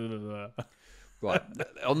part. Right.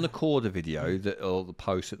 On the Corda video, or the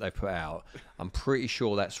post that they put out, I'm pretty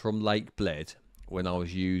sure that's from Lake Bled when I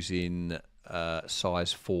was using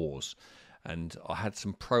size 4s. And I had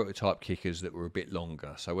some prototype kickers that were a bit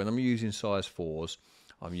longer. So when I'm using size 4s,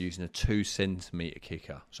 I'm using a 2 centimetre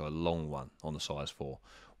kicker, so a long one on the size 4.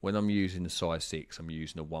 When I'm using the size 6, I'm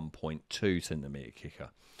using a 1.2 centimetre kicker.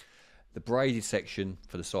 The braided section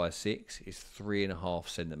for the size 6 is 3.5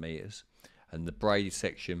 centimetres, and the braided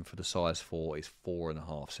section for the size 4 is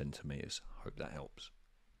 4.5 centimetres. Hope that helps.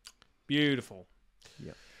 Beautiful.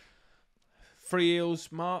 Yep. Free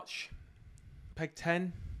Eels March, Peg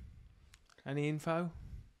 10. Any info?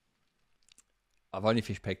 I've only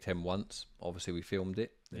fished Peg 10 once. Obviously, we filmed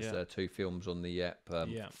it. There's 2 films on the app.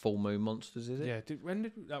 Full Moon Monsters, is it? Yeah.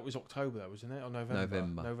 That was October, though, wasn't it? Or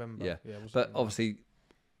November? November. Yeah. But obviously,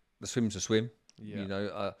 the swim's a swim. Yeah. You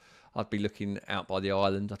know, I'd be looking out by the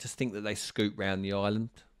island. I just think that they scoot round the island.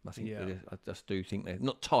 I just do think they're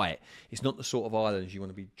not tight. It's not the sort of islands you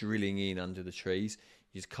want to be drilling in under the trees.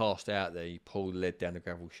 You just cast out there, you pull the lead down the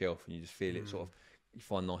gravel shelf, and you just feel it sort of. You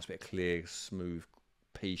find a nice bit of clear, smooth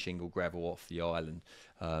pea shingle gravel off the island.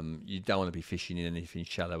 You don't want to be fishing in anything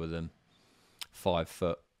shallower than 5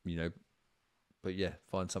 foot, you know. But yeah,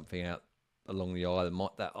 find something out along the island.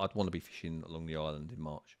 I'd want to be fishing along the island in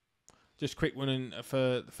March. Just quick one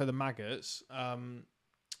for the maggots.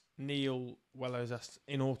 Neil Weller's asked,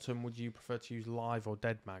 in autumn, would you prefer to use live or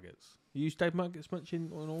dead maggots? You use dead maggots much in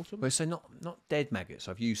autumn? Well, so not dead maggots.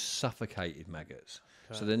 I've used suffocated maggots.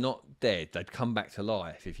 Okay. So they're not dead. They'd come back to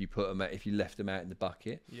life if you left them out in the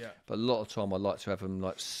bucket. Yeah. But a lot of time I like to have them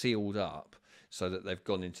like sealed up so that they've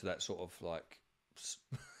gone into that sort of like,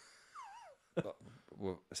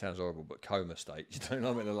 well, it sounds horrible, but coma state. You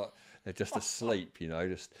know what I mean? They're just asleep, you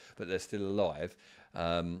know, but they're still alive.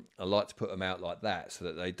 I like to put them out like that so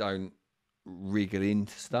that they don't wriggle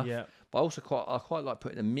into stuff. Yeah. But I quite like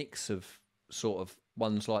putting a mix of sort of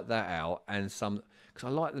ones like that out and some, because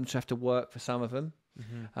I like them to have to work for some of them.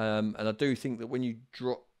 Mm-hmm. And I do think that when you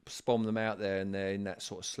spawn them out there and they're in that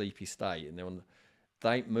sort of sleepy state and they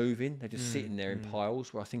ain't moving, they're just sitting there in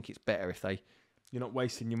piles, where I think it's better if they... You're not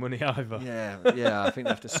wasting your money either. Yeah, I think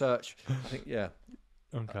they have to search.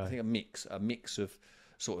 Okay. I think a mix of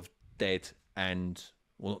sort of dead and,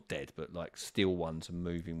 well, not dead, but like still ones and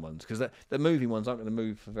moving ones. Because the moving ones aren't going to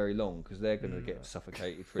move for very long because they're going to get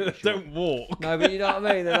suffocated pretty short. Don't walk. No, but you know what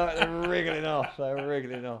I mean? They're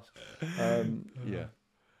wriggling off. Yeah.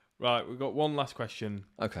 Right, we've got one last question.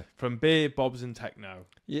 Okay. From Beer, Bobs and Techno.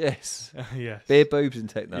 Yes. Yes. Beer, Boobs and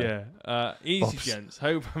Techno. Yeah. Easy, Bobs. Gents.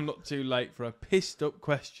 Hope I'm not too late for a pissed up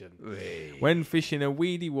question. Wee. When fishing a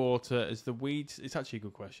weedy water as the weeds... It's actually a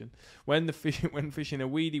good question. When fishing a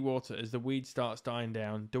weedy water as the weed starts dying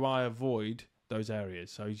down, do I avoid those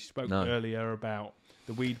areas? So you spoke earlier about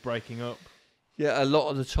the weed breaking up. Yeah, a lot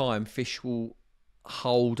of the time fish will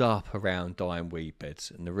hold up around dying weed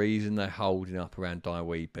beds, and the reason they're holding up around dying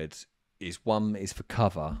weed beds is, one, is for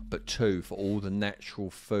cover, but two, for all the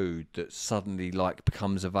natural food that suddenly like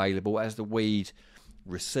becomes available as the weed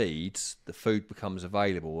recedes. The food becomes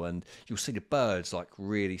available, and you'll see the birds like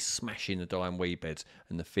really smashing the dying weed beds,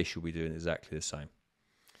 and the fish will be doing exactly the same.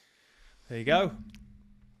 There you go.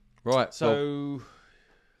 Right, so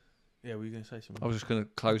yeah, were you going to say something? I was just going to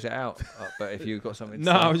close it out, but if you've got something to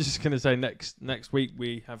No, say. I was just going to say next week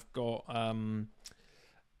we have got...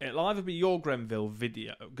 it'll either be your Grenville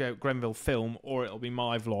film, or it'll be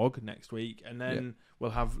my vlog next week. And then we'll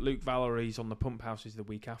have Luke Valerie's on the pump houses the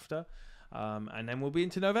week after. And then we'll be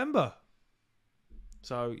into November.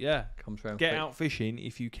 So, yeah, get out fishing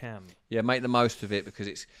if you can. Yeah, make the most of it, because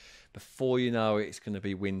it's... Before you know it, it's going to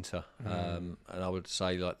be winter. And I would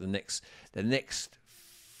say like the next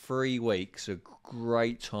 3 weeks a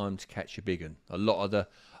great time to catch a big one. A lot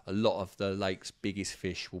of the lake's biggest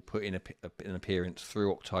fish will put in an appearance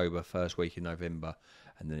through October, first week in November,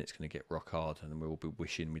 and then it's going to get rock hard, and we'll be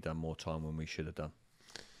wishing we'd done more time when we should have done.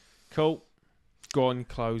 Cool. Go on,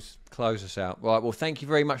 close us out. Right, well, thank you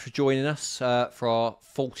very much for joining us for our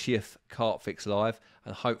 40th CarpFix Live,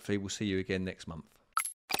 and hopefully we'll see you again next month.